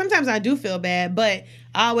 So sometimes I do feel bad, but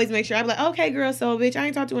I always make sure I'm like, okay, girl, so bitch, I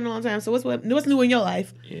ain't talked to you in a long time. So what's new in your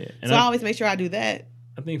life? Yeah, So I always make sure I do that.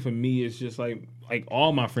 I think for me, it's just like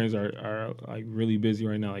all my friends are like really busy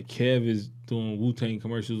right now. Like Kev is doing Wu-Tang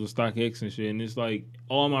commercials with StockX and shit, and it's like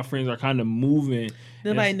all my friends are kind of moving.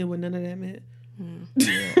 Nobody knew what none of that meant.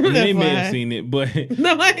 Yeah. I mean, they may That's have why. seen it, but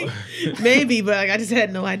Nobody, maybe, but like, I just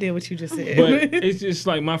had no idea what you just said. but it's just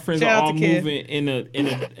like my friends Shout are out all to Kev. moving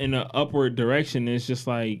in a upward direction. And it's just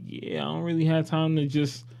like, yeah, I don't really have time to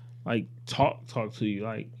just like talk to you.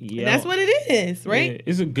 Like, yeah, And that's what it is, right? yeah,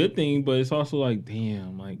 it's a good thing, but it's also like,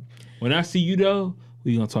 damn, like when I see you though,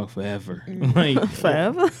 we gonna talk forever. Like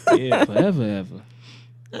Forever. yeah, forever, ever.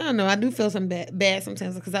 I don't know. I do feel some bad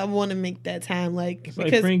sometimes because I want to make that time, like It's like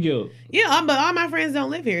because friend guilt. yeah, but all my friends don't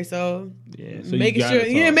live here, so Yeah, so making you gotta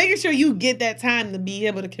sure, talk. making sure you get that time to be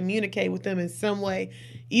able to communicate with them in some way,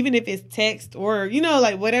 even if it's text or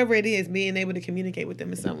like whatever it is, being able to communicate with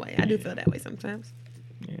them in some way. I do feel that way sometimes.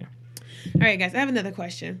 Yeah. All right, guys, I have another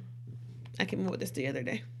question. I came up with this the other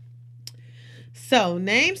day. So,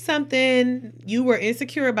 name something you were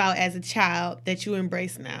insecure about as a child that you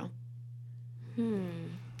embrace now.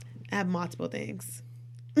 I have multiple things.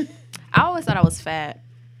 I always thought I was fat,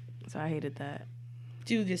 so I hated that.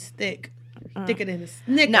 You just thicker than a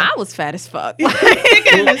snicker. No, I was fat as fuck.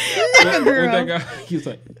 thicker than a snicker, girl. What that guy, he was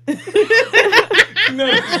like, you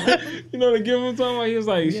know the give him talking about. He was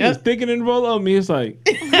like, she was thicker than roll up me. It's like,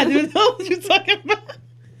 I do know what you're talking about.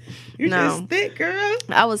 You're No. just thick, girl.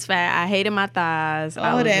 I was fat. I hated my thighs. I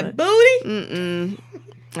All was that like, booty.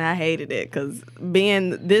 I hated it because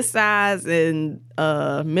being this size in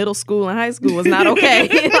middle school and high school was not okay.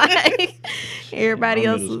 Like everybody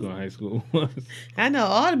my else. middle Was, school, and high school was. I know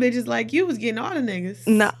all the bitches like you was getting all the niggas.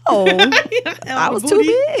 no, I was too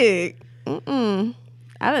big.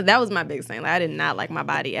 That was my biggest thing. Like, I did not like my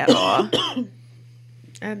body at all.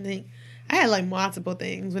 I think I had like multiple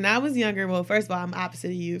things. When I was younger, well, first of all, I'm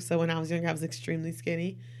opposite of you. So when I was younger, I was extremely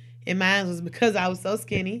skinny. And mine was because I was so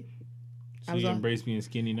skinny. So you embrace being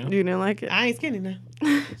skinny now. You didn't like it? I ain't skinny now.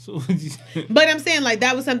 So, what'd you say? But I'm saying like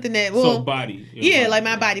that was something that, well, So body. Your yeah, body. like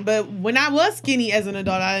my body. But when I was skinny as an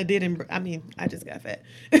adult, I did. I just got fat.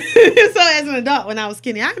 So as an adult, when I was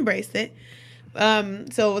skinny, I embraced it.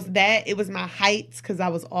 So it was that. It was my height because I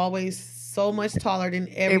was always so much taller than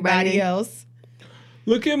everybody else.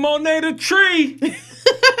 Look at Monet the tree.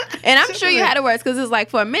 And I'm sure you had it worse because it's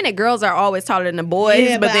like for a minute, girls are always taller than the boys,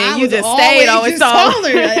 Yeah, but then I you was just stayed always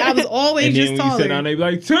taller. Like, I was always And just then when taller. you sit down, they be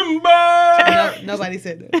like Timber. Nobody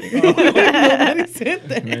said that. Nobody said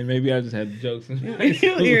that. Man, maybe I just had the jokes.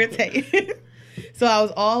 You irritate. So I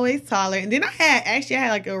was always taller, and then I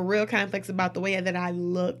had like a real complex about the way that I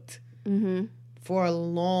looked for a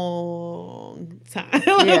long time,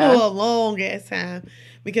 Yeah. a long ass time.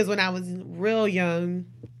 Because when I was real young,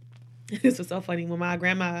 This was so funny when my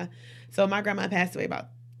grandma passed away about,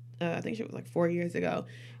 I think she was like 4 years ago.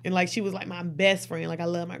 And like, she was like my best friend. Like, I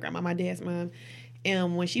love my grandma, my dad's mom.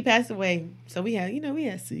 And when she passed away, so we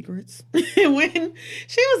had secrets. And when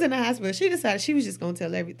she was in the hospital, she decided she was just going to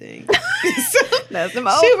tell everything. So, That's the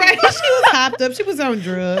most. she was hopped up. She was on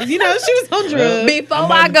drugs. She was on drugs. Before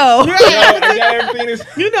I go.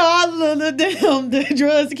 All the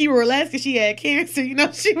drugs to keep her relaxed because she had cancer.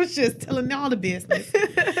 She was just telling all the business.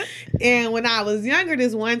 And when I was younger,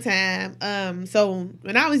 this one time, so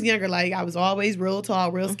when I was younger, like, I was always real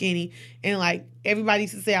tall, real skinny, and like, everybody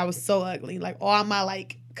used to say I was so ugly. Like, all my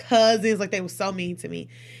like cousins, like, they were so mean to me.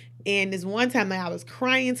 And this one time, like, I was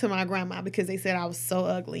crying to my grandma because they said I was so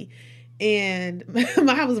ugly. And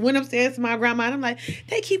I went upstairs to my grandma, and I'm like,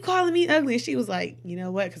 they keep calling me ugly. And she was like, you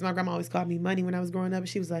know what? Because my grandma always called me Money when I was growing up. And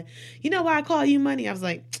she was like, you know why I call you Money? I was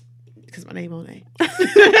like, because my name on it.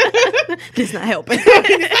 This not helping.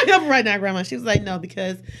 It's not helping right now, Grandma. She was like, no,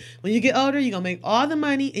 because when you get older, you're going to make all the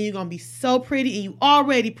money, and you're going to be so pretty, and you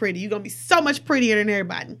already pretty. You're going to be so much prettier than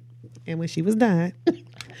everybody. And when she was done,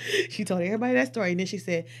 she told everybody that story. And then she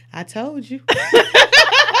said, I told you.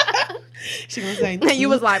 She was like, And you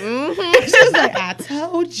was like, mm-hmm. She was like, I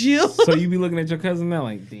told you. So you be looking at your cousin now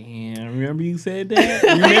like, damn, remember you said that?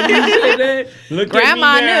 Remember you said that? Look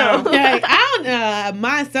Grandma at me now. knew. Like, I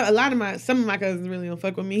don't, some of my cousins really don't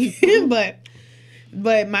fuck with me. but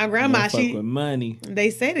my grandma, Don't fuck with money.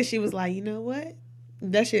 they say that she was like, you know what?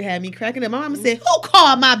 That shit had me cracking up. My mama said, who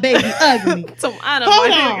called my baby ugly? So I don't Hold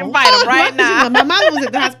know. on. You can fight them right now. My mama was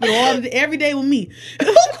at the hospital every day with me.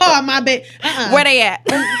 Who called my baby? Where they at?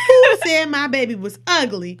 Who said my baby was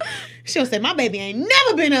ugly? She'll say, my baby ain't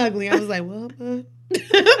never been ugly. I was like, well,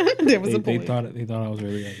 there was a They point. thought I was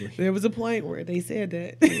really ugly. There was a point where they said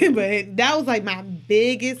that. But that was like my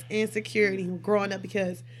biggest insecurity growing up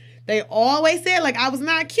because they always said like I was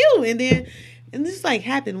not cute. And this like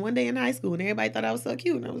happened one day in high school and everybody thought I was so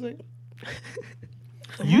cute. And I was like,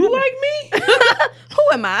 You like me? Who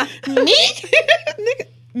am I? me? Nigga,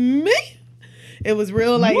 me? It was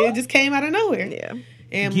real, like, it just came out of nowhere. Yeah.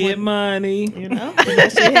 And Get money.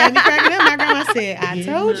 that shit had me cracking up. My grandma said, I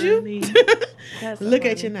told you. That's so Look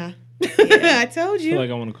at funny. you now. I told I feel you. like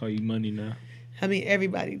I want to call you Money now. I mean,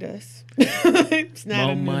 everybody does. It's not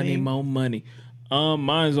More a new money, name. more money.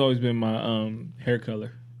 Mine's always been my hair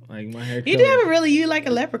color. Like my hair You color. never really, you like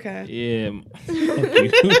a leprechaun. Yeah. Fuck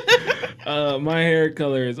you. My hair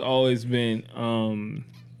color has always been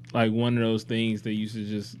like one of those things that used to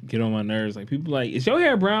just get on my nerves. Like people like, is your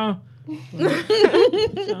hair brown? Like,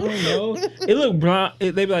 I don't know. It look brown.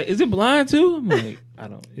 They be like, is it blonde too? I'm like, I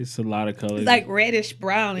don't. It's a lot of colors. It's like reddish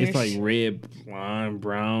brownish. It's like red, blonde,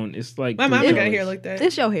 brown. It's like my three mama got colors. hair like that.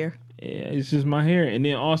 It's your hair. Yeah, it's just my hair. And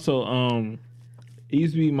then also, it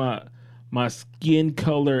used to be my skin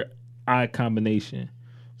color eye combination.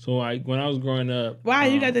 So like when I was growing up, Why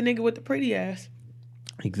you got the nigga with the pretty ass?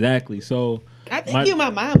 exactly. So I think you my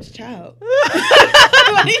mom's child.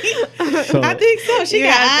 So- I think so. She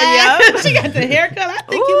Yeah, got eyes. yeah. She got the haircut. I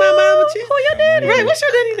think you my mama too. Who your daddy? Right, what's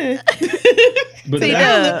your daddy name? But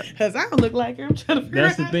T-Dub. Because I don't look like her. I'm trying to figure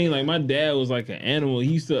that's the out. thing. Like my dad was like an animal.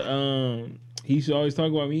 He used to always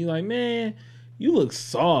talk about me. He's like, man, you look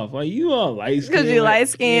soft. Like you all light skin. 'Cause you light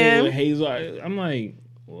skin. Yeah, with hazel eyes. I'm like,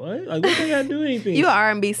 what? Like what they gotta do anything? You an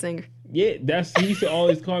R&B singer. Yeah, he used to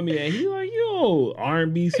always call me that. He like, yo,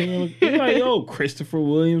 R&B singer. He's like, yo, Christopher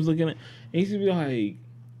Williams looking at. And he used to be like,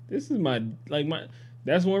 this is my.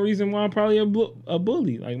 That's one reason why I'm probably a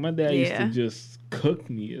bully. Like my dad used Yeah. to just cook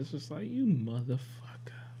me. It's just like, you motherfucker.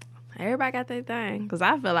 Everybody got their thing. Because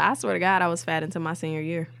I feel like, I swear to God, I was fat until my senior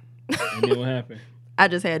year. And then what happened? I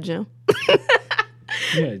just had gym.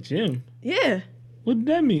 Yeah, Jim. Yeah. What did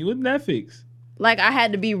that mean? What did that fix? Like, I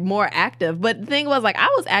had to be more active. But the thing was, like, I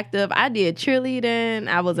was active. I did cheerleading.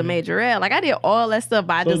 I was a majorette. Like, I did all that stuff.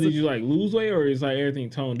 But So did you like lose weight or is like everything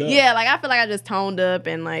toned up? yeah, like, I feel like I just toned up.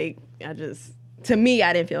 And, like, to me,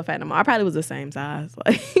 I didn't feel fat no more. I probably was the same size.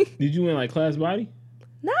 Like, Did you win like class body?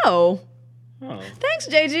 no. Oh. Thanks,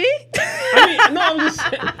 JG. I mean, no,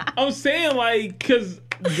 I'm saying like, cause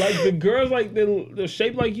like the girls like the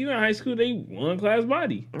shape like you in high school, they won class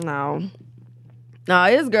body. No. No,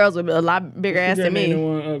 it's girls with a lot bigger ass than me.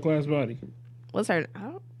 Won class body. What's her?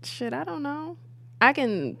 I don't know. I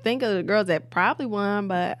can think of the girls that probably won,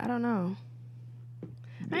 but I don't know.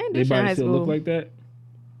 I didn't do They shit in body high still school. look like that.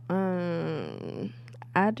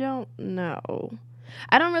 I don't know.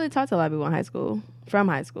 I don't really talk to a lot of people in high school. From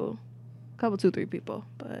high school, a couple, 2-3 people,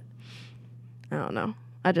 but I don't know.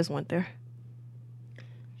 I just went there.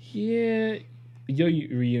 Yeah, yo,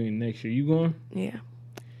 reunion next year. You going? Yeah. I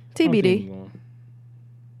don't think TBD. I'm going.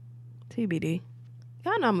 TBD.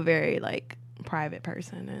 Y'all know I'm a very like private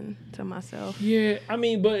person and to myself. Yeah, I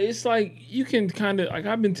mean, but it's like you can kind of like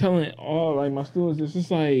I've been telling all like my students, it's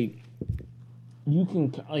just like you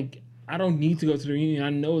can like I don't need to go to the reunion. I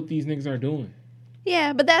know what these niggas are doing.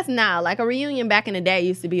 Yeah, but that's now like a reunion back in the day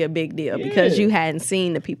used to be a big deal because Yeah. you hadn't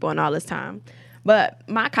seen the people in all this time. But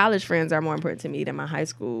my college friends are more important to me than my high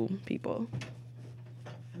school people.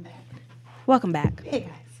 I'm back. Welcome back. Hey, guys.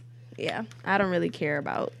 Yeah, I don't really care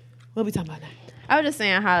about. What we talking about now? I was just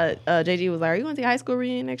saying how JG was like, "Are you going to the high school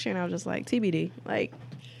reunion next year?" And I was just like, "TBD." Like,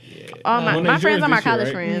 all Well, my next friends year are my this year, college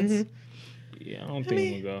right? friends. Yeah, I don't think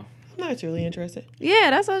I'm gonna go. I'm not really interested. Yeah,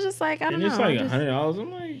 that's what I was just like. I don't And know. it's like Just- $100.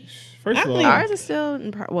 I'm like, first I of all, think ours is still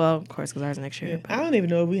well, of course, because ours is next year. I don't even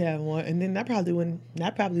know if we have one, and then I probably wouldn't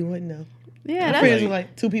know. Yeah, My that's friends with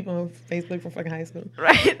like 2 people on Facebook from fucking high school.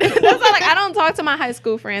 right. That's why, like, I don't talk to my high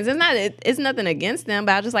school friends. It's nothing against them,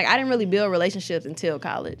 but I just like I didn't really build relationships until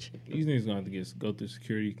college. these niggas gonna have to go through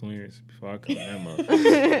security clearance before I come to that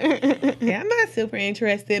motherfucker. Yeah, I'm not super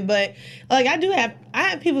interested, but like I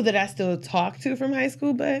have people that I still talk to from high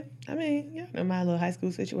school, but I mean, you know my little high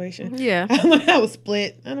school situation. Yeah. When I was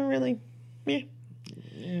split, I don't really. Yeah.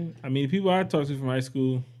 Yeah. I mean, the people I talk to from high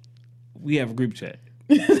school, we have a group chat.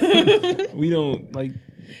 We don't like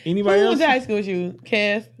anybody Who else. was in high school with you?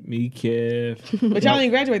 Kev. Me, Kev. But y'all didn't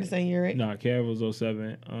graduate the same year, right? Nah, Kev was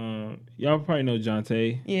 07. Y'all probably know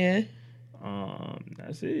Jonte. Yeah.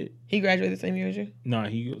 That's it. He graduated the same year as you. Nah,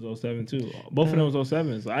 he was 07 too. Both of them was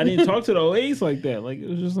 07. So I didn't talk to the 08s like that. Like it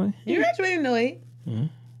was just like You graduated in 08. Mhm.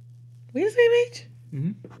 We the same age?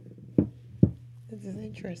 Mhm. This is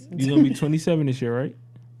interesting. you're gonna be 27 this year, right?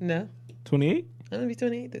 No. 28? I'm going to be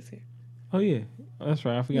 28 this year. Oh yeah, that's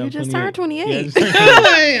right. I forgot. You I'm just 28. turned 28. Yeah, I just turned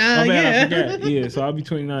 28. My bad, I Yeah. forgot. Yeah, so I'll be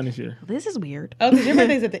 29 this year. This is weird. Oh, because your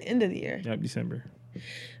birthday's at the end of the year. Yep, December.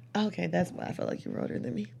 Okay, that's why I felt like you were older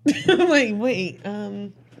than me. wait.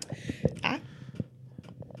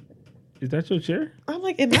 Is that your chair? I'm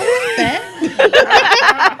like, am I fat?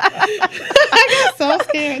 I got so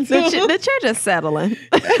scared too. The chair just settling.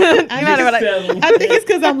 I, Matter of fact, Settled. I think it's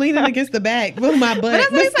because I'm leaning against the back with my butt.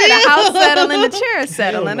 That's what he said. The house settling, the chair is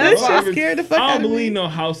settling. That That's shit scared the fuck I out don't of me. believe no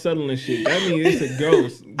house settling shit. That means it's a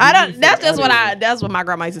ghost. I don't. That's just what That's what my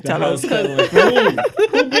grandma used to The tell house us. settling.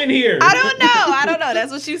 Who been here? I don't know.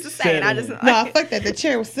 That's what she used to say. And I just. No, fuck that. The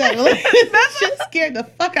chair was settling. That shit scared the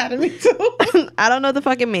fuck out of me too. I don't know what the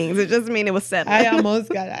fuck it means. It just means it was settling. I almost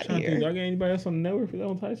got out of Trying to think, here. y'all got anybody else on the network that I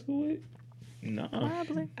went to high school with? No.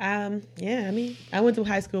 Probably. Yeah, I mean, I went to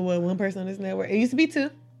high school with one person on this network. It used to be 2.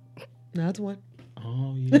 Now it's 1.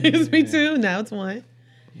 Oh yeah. It used to be 2. Now it's 1.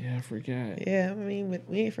 Yeah, I forgot. Yeah, I mean,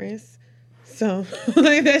 we ain't friends. So,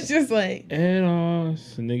 like, that's just like, And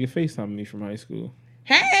it's a nigga FaceTiming me from high school.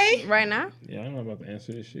 hey, Right now. Yeah, I'm not about to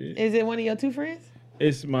answer this shit. is it one of your 2 friends?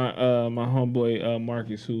 It's my my homeboy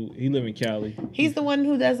Marcus, who he live in Cali. He's the one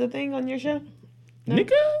who does the thing on your show?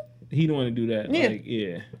 Nigga, he don't want to do that. Yeah. Like,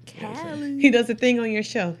 yeah. He does a thing on your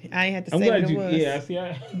show. I ain't had to I'm say what glad it you. was. Yeah, I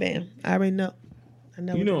see. Bam. I already know. I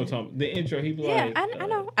know. You know what I'm it talking about. The intro, he be Yeah, like, I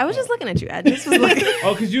know. I was just looking at you. I just was looking.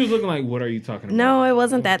 oh, because you was looking like, what are you talking about? No, it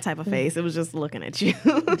wasn't that type of face. It was just looking at you. is.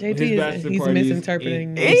 JT His is bachelor he's party is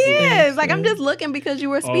misinterpreting. in- He this is. Like, I'm just looking because you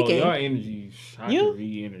were Oh, speaking. your energy. You-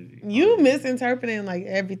 V energy. You misinterpreting like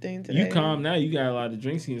everything today. You calm now. You got a lot of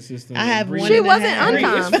drinks in your system. I have Bree, one. She and a wasn't half.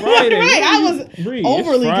 uncalm. It's Friday. Right, I was Bree,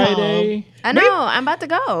 overly it's Friday. I know. I'm about to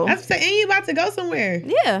go. I'm saying, and you about to go somewhere.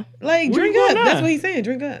 Yeah. Like, Where drink you up. going That's now? what he's saying.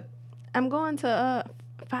 Drink up. I'm going to,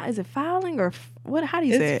 is it filing or what? How do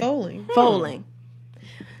you say It's it? foaling. Foaling.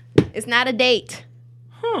 It's not a date.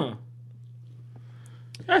 Huh.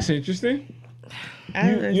 That's interesting.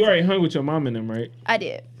 I You already hung with your mom and them, right? I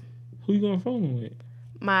did. Who you going phone with?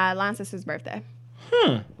 My line sister's birthday.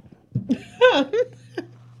 Huh.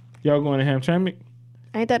 Y'all going to Hamtramck?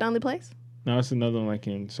 Ain't that the only place? No, it's another one like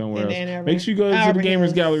in somewhere In else. Ann Arbor. Make sure you go to the Auburn Gamers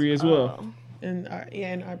Hills. Gallery as well. in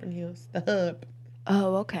Auburn Hills, the hub.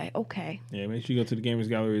 Oh, okay. Okay. Yeah, make sure you go to the Gamers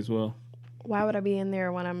Gallery as well. Why would I be in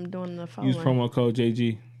there when I'm doing the phone? Use promo code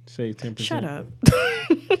JG. Save 10%. Shut up.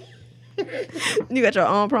 You got your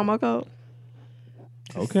own promo code?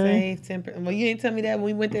 Okay. Save 10%. Well, you didn't tell me that when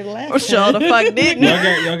we went there the last Or sure time. the fuck didn't.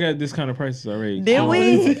 Y'all got discounted prices already. Did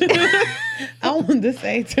we? I wanted to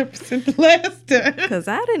save 10% the last time. Because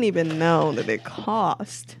I didn't even know that it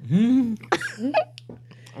cost. I'm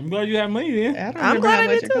glad you have money then. I don't I'm remember glad how I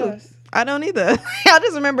much did it too. cost. I don't either. I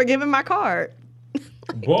just remember giving my card.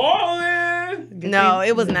 Ballin'. No,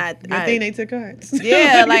 it was not. Good thing they took cards.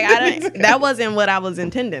 Yeah, like I don't. That wasn't what I was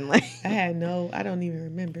intending. Like, I don't even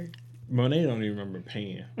remember. Monet don't even remember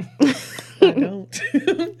paying. I don't.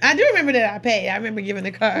 I do remember that I paid. I remember giving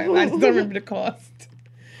the card. I just don't remember the cost.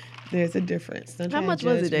 There's a difference. Don't How try much to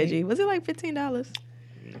was it, judge me. JG? Was it like $15?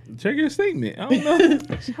 Check your statement. I don't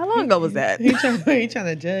know. How long ago was that? He trying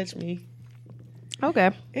to judge me.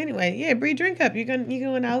 Okay. Anyway, yeah, Bree, drink up. You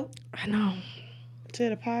going out I know. to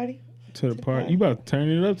the party? To the party. You about to turn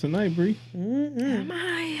it up tonight, Bree. Am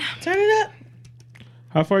I? Turn it up.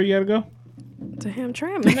 How far you gotta go? To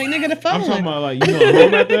Hamtramck. Make nigga the phone. I'm talking about like you going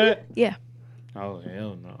home after that? Yeah. Oh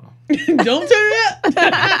hell no. Don't turn it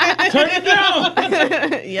up. Turn it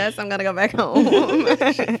down. Yes, I'm gonna go back home.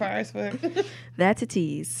 Shit fire as fuck. That's a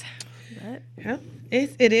tease. Yeah,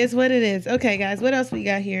 it is what it is. Okay, guys, what else we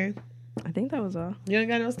got here? I think that was all. You don't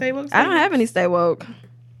got no stay woke? I don't have any stay woke.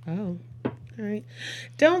 Oh, all right.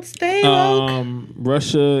 Don't stay woke.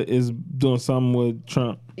 Russia is doing something with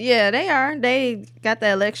Trump. Yeah, they are. They got the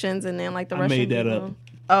elections and then like the I Russian made that people. up.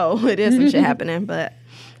 Oh, it is some shit happening, but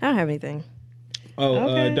I don't have anything. Oh,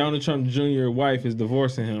 Okay. Donald Trump Jr. wife is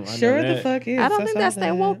divorcing him. I know Sure that. the fuck is. I don't think that's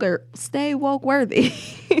stay woke worthy.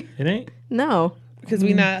 It ain't. No. because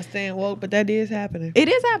we not staying woke, but that is happening. It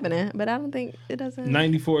is happening, but I don't think it doesn't.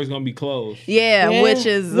 94 is gonna be closed. Yeah, which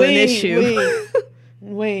is an issue.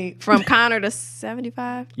 Wait. From Connor to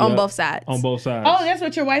 75 on Yep. both sides. On both sides. Oh, that's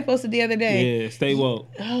what your wife posted the other day. Yeah, stay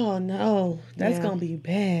woke. Oh no, that's Yeah. gonna be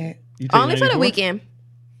bad. You take Only for the 94? weekend.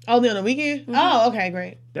 Only on the weekend? Oh, okay,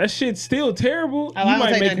 great. That shit's still terrible. I You don't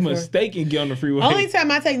might take make a 94. mistake and get on the freeway. Only time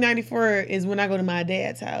I take 94 is when I go to my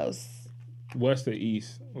dad's house, West or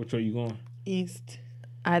east? Which way you going? east.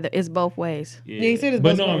 Either it's both ways. Yeah, he said it's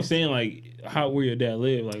but both no, I'm ways. saying like how where your dad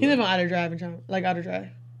live. Like He live on Outer Drive Outer Drive.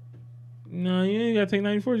 no, you ain't gotta take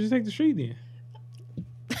 94. Just take the street then.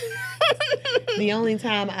 The only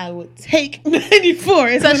time I would take 94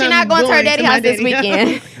 is So when she's I'm not going to her going daddy my house this daddy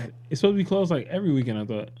weekend. It's supposed to be closed like every weekend. I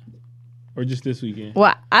thought, or just this weekend.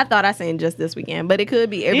 Well, I thought I seen just this weekend, but it could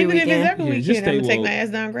be every Even weekend. if it's every Yeah, just weekend, I'm gonna stay take woke. my ass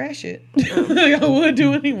down grass shit. Like I would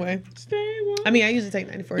do anyway. Stay woke. I mean, I usually take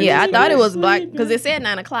 94. Yeah, I It's thought it was Sleep, black man. because it said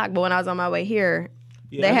 9 o'clock, but when I was on my way here,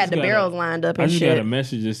 Yeah, they I had just the got barrels lined up I and just got shit. a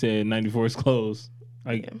message that said 94 is closed,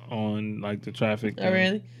 like on like the traffic. Oh, thing.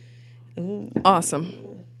 really? Ooh. Awesome.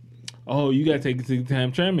 Oh, you gotta take it to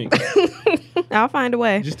Hamtramck. I'll find a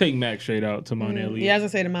way. Just take Mac straight out to Mount Elliott. Yeah, I was gonna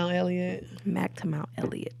say to Mount Elliott. Mac to Mount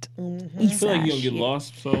Elliott. I feel like you gonna get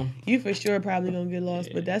lost. So You for sure probably gonna get lost,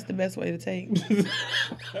 but that's the best way to take.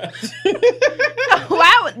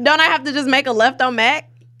 Why don't I have to just make a left on Mac?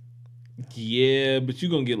 yeah, but you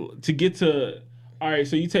gonna get to. All right,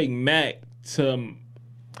 so you take Mac to.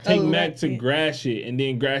 Take Mac to Gratiot and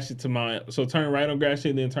then Gratiot to Mount. So turn right on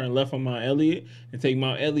Gratiot, then turn left on Mount Elliott, and take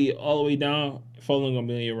Mount Elliott all the way down. Following gonna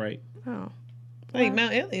be on your right. Oh. Like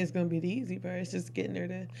Mount Elliott is gonna be the easy part. It's just getting there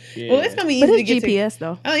to. Yeah. Well, it's gonna be But easy to it's get GPS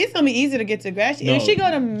though. to. Oh, it's gonna be easy to get to Gratiot. No, If she go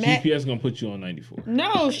to Mac, GPS gonna put you on 94.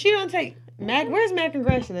 no, she don't take Mac. Where's Mac and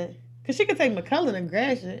Gratiot at? Cause she could take McCullen and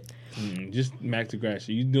Gratiot. Just Mac to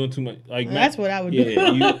Gratiot. You doing too much. Like That's what I would Yeah,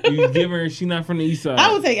 do. you give her. She's not from the east side.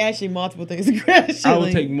 I would take actually multiple things to Gratiot. I would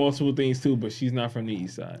like- take multiple things too, but she's not from the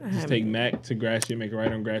east side. Just take Mac to Gratiot, make a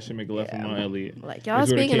right on Gratiot, make a left on Mount Elliott. Like y'all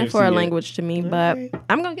That's where the speaking a KFC foreign at. language to me, but Alright.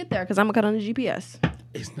 I'm gonna get there because I'm gonna cut on the GPS.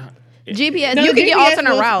 It's not. GPS, No, you can get GPS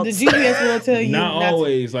alternate will- routes. The GPS will tell you. Not to-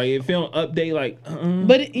 always. Like if it don't update, like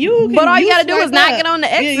But you. Can, But all you gotta do swipe is not up. get on the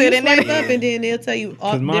Yeah, exit you and then- swipe up, and then they'll tell you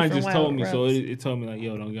all because mine different just told me. routes. So it told me like,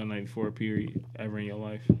 yo, don't get on 94 period ever in your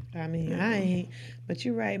life. I mean, I ain't. But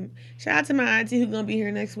you're right. Shout out to my auntie who's gonna be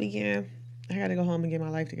here next weekend. I gotta go home and get my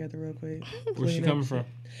life together real quick. Where's she Clean up. coming from?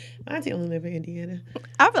 My auntie only live in Indiana.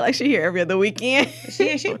 I feel like she here every other weekend. She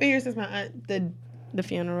been here since my aunt The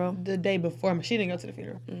funeral. the day before. She didn't go to the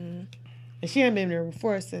funeral, and she hadn't been there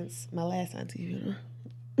before since my last auntie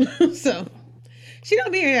funeral. So she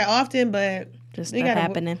don't be here that often, but Just We stuff gotta-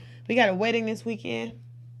 happening. we got a wedding this weekend.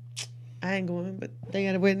 I ain't going, but they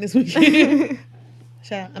got a wedding this weekend.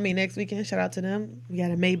 Next weekend. Shout out to them. We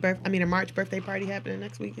got a March birthday party happening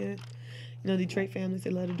next weekend. You know, Detroit families, they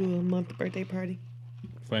love to do a month birthday party.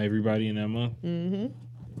 For everybody in that month.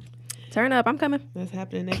 Turn up, I'm coming. That's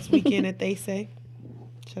happening next weekend at They Say.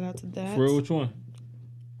 Shout out to that. For real, which one?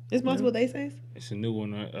 It's multiple They Says? It's a new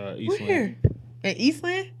one. Eastland. Where? At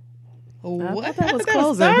Eastland? What? thought that was I thought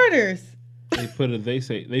closing. Starters. They put a they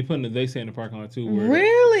say in the parking lot too. Where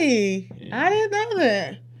Really? Yeah. I didn't know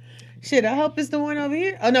that. Shit, I hope it's the one over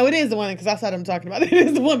here. Oh, no, it is the one because I saw them talking about it. It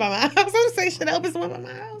is the one by my house. I was going to say, shit, I hope it's the one by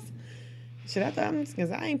my house. Shit, I thought, because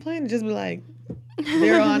I ain't planning to just be like,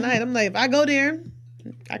 there all night. I'm like, if I go there,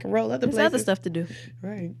 I can roll other There's places. other stuff to do.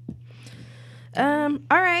 Right. All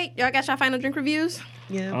right. Y'all got y'all final drink reviews?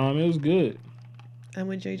 Yeah. It was good. I'm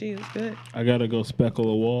with JG. It was good. I gotta go speckle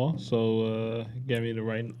a wall, so get me the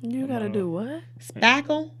right. You gotta do what?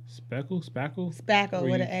 Spackle? Spackle. Spackle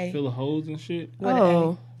Where with you an A. fill the holes and shit. With an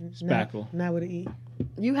Oh, A. Spackle. No, not with an E.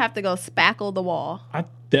 you have to go spackle the wall. I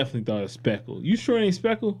definitely thought it was speckle. You sure it ain't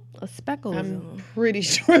speckle? A speckle. I'm pretty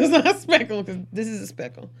sure it's not Speckle because this is a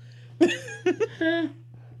Speckle.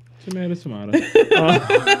 Tomato.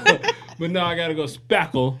 But no, I gotta go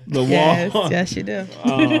spackle the Yes, wall. yes, you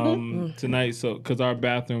do. Tonight, so because our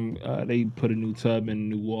bathroom, they put a new tub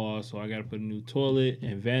and a new wall, so I gotta put a new toilet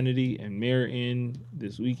and vanity and mirror in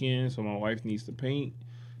this weekend. So my wife needs to paint,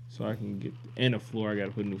 so I can get and a floor. I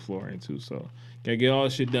gotta put a new floor in too. So gotta get all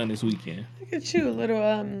this shit done this weekend. Look at you,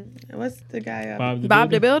 little what's the guy?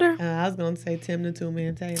 Bob the Builder? I was gonna say Tim the Two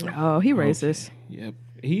Man Taylor. Oh, he racist. Yep,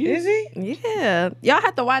 he Is is. he? Yeah. Y'all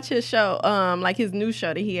have to watch his show, like his new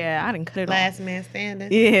show that he had. I didn't cut it off. Last Man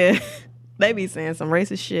Standing. Yeah. They be saying some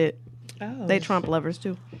racist shit. Oh, They Trump lovers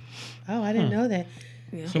too. Oh, I didn't know that.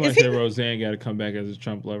 Somebody said Roseanne got to come back as a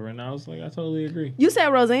Trump lover, and I was like, I totally agree. You said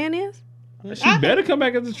Roseanne is? She better come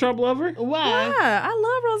back as a Trump lover. Why? Yeah, I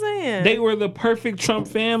love Roseanne. They were the perfect Trump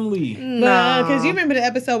family. no. Because you remember the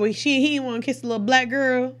episode where he didn't want to kiss the little black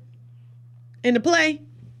girl in the play?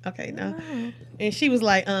 Okay, no. And she was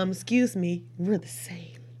like, excuse me, we're the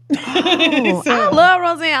same. Oh, I love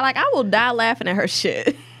Roseanne. Like, I will die laughing at her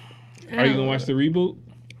shit. Are you gonna watch the reboot?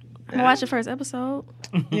 I'm gonna watch the first episode.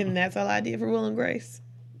 And that's all I did for Will and Grace.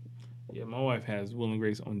 Yeah, my wife has Will and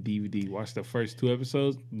Grace on DVD. Watched the first 2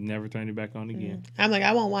 episodes, never turned it back on again. I'm like,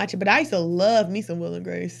 I won't watch it, but I used to love me some Will and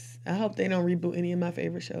Grace. I hope they don't reboot any of my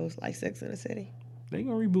favorite shows like Sex and the City. They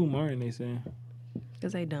gonna reboot Martin, they saying.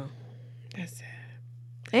 Because they don't. That's sad.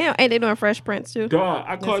 Damn, ain't they doing Fresh Prince too? Dog,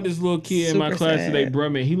 I caught this little kid in my super class sad. today,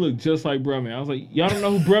 Brumman. He looked just like Brumman. I was like, y'all don't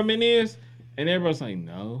know who Brumman is? And everybody's like,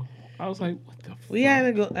 no. I was like, what the fuck? We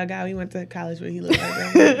had a guy we went to college with. He looked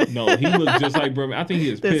like that. No, he looked just like Brumman. I think he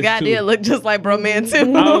was pissed This guy too. did look just like Bro Man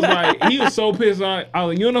too. I was like, he was so pissed. I was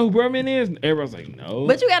like, you don't know who Brumman is? And everybody's like, no.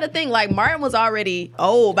 But you got to think, like, Martin was already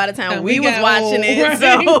old by the time And we we was got watching old, it.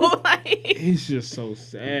 right? So, like, It's just so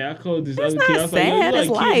sad. I called this That's other kid. I not was like, yo, sad, you it's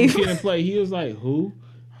like life. Kid and Play. He was like, who?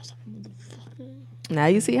 I was like, motherfucker. now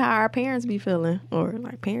you see how our parents be feeling. Or,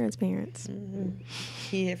 like, parents.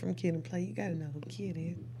 Kid from Kid and Play. You gotta know who Kid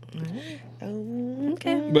is.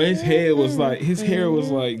 Okay. But his hair was like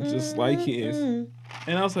just like his. And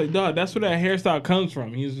I was like, dog, that's where that hairstyle comes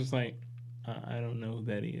from. He was just like, I don't know who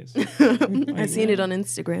that is. I seen it on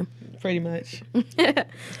Instagram. Pretty much. All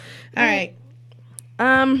right.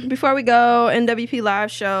 Before we go, NWP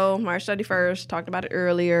live show, March 31st. Talked about it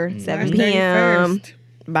earlier. 7 March p.m. 31st.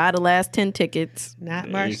 Buy the last 10 tickets. Not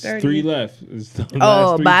March It's 30th. 3 left. It's the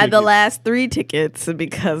Oh, last 3 buy the tickets. last 3 tickets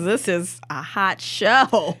because this is a hot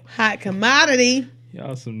show. Hot commodity.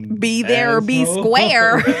 Y'all some Be there or be asshole.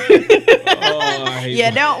 square. Oh, I hate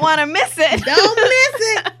You don't want to miss it. Don't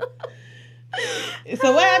miss it.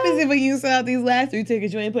 So what happens if you sell out these last 3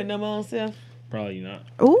 tickets? You ain't putting them on sale? Probably not.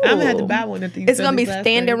 Ooh. I'm gonna have to buy one if these. It's sell gonna be these last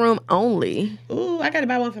standing 3. room only. Ooh, I gotta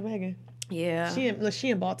buy one for Megan. Yeah, She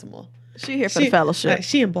in Baltimore. she here for the fellowship.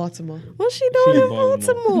 She in Baltimore. What's she doing She in in Baltimore.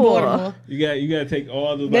 Baltimore? Baltimore. You gotta take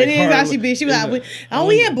all the. That like, is how hard- she be. She be it's like, a-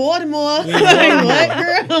 we in Baltimore. in Like, Baltimore.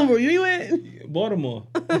 what, girl? Where you in? Baltimore.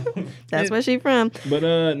 That's where she from. But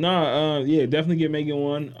yeah, definitely get Megan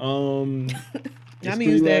one. I'm it's gonna 3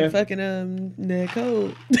 use that left. fucking that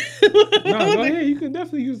code. No, go ahead. You can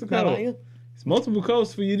definitely use the No, I code. am. It's multiple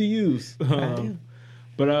codes for you to use. do.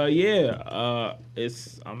 But I'm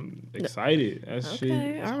excited. That shit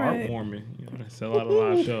is all right. heartwarming. You know, to sell out a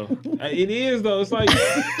live show. It is though. It's like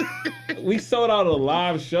we sold out a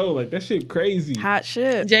live show. Like that shit crazy. Hot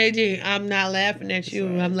shit. JG, I'm not laughing at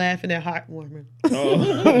you. I'm laughing at Heartwarming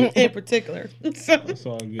Oh, in particular. So, it's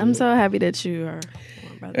all good. I'm so happy that you are.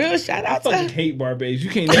 real shout I out fucking to. hate Barbades. You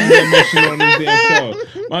can't never get emotional on this damn show.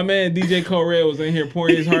 My man DJ Correa was in here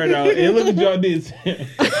pouring his heart out. And look what y'all did.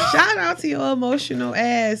 Shout out to your emotional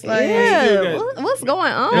ass. Like, Yeah, what's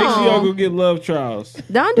going Make sure y'all on? go get love trials.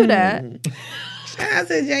 Don't do that. shout out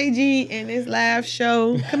to JG and his live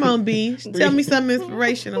show. Come on, B. Tell me something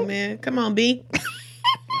inspirational, man. Come on, B.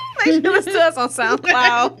 Make sure to listen to us on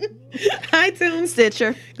SoundCloud, iTunes,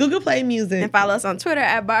 Stitcher, Google Play Music, and follow us on Twitter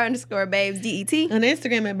at bar_babes DET. on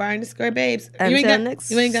Instagram at bar_babes. Until You ain't got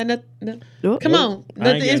next- You ain't got nothing. No. Nope. Come on, I ain't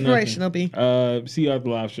nothing got inspirational, B. See you at the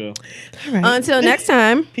live show. All right. Until next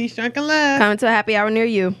time, Peace, drunk, and love. come to a happy hour near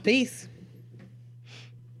you. Peace.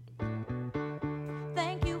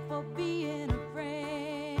 Thank you for being a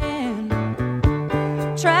friend.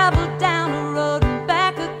 Travel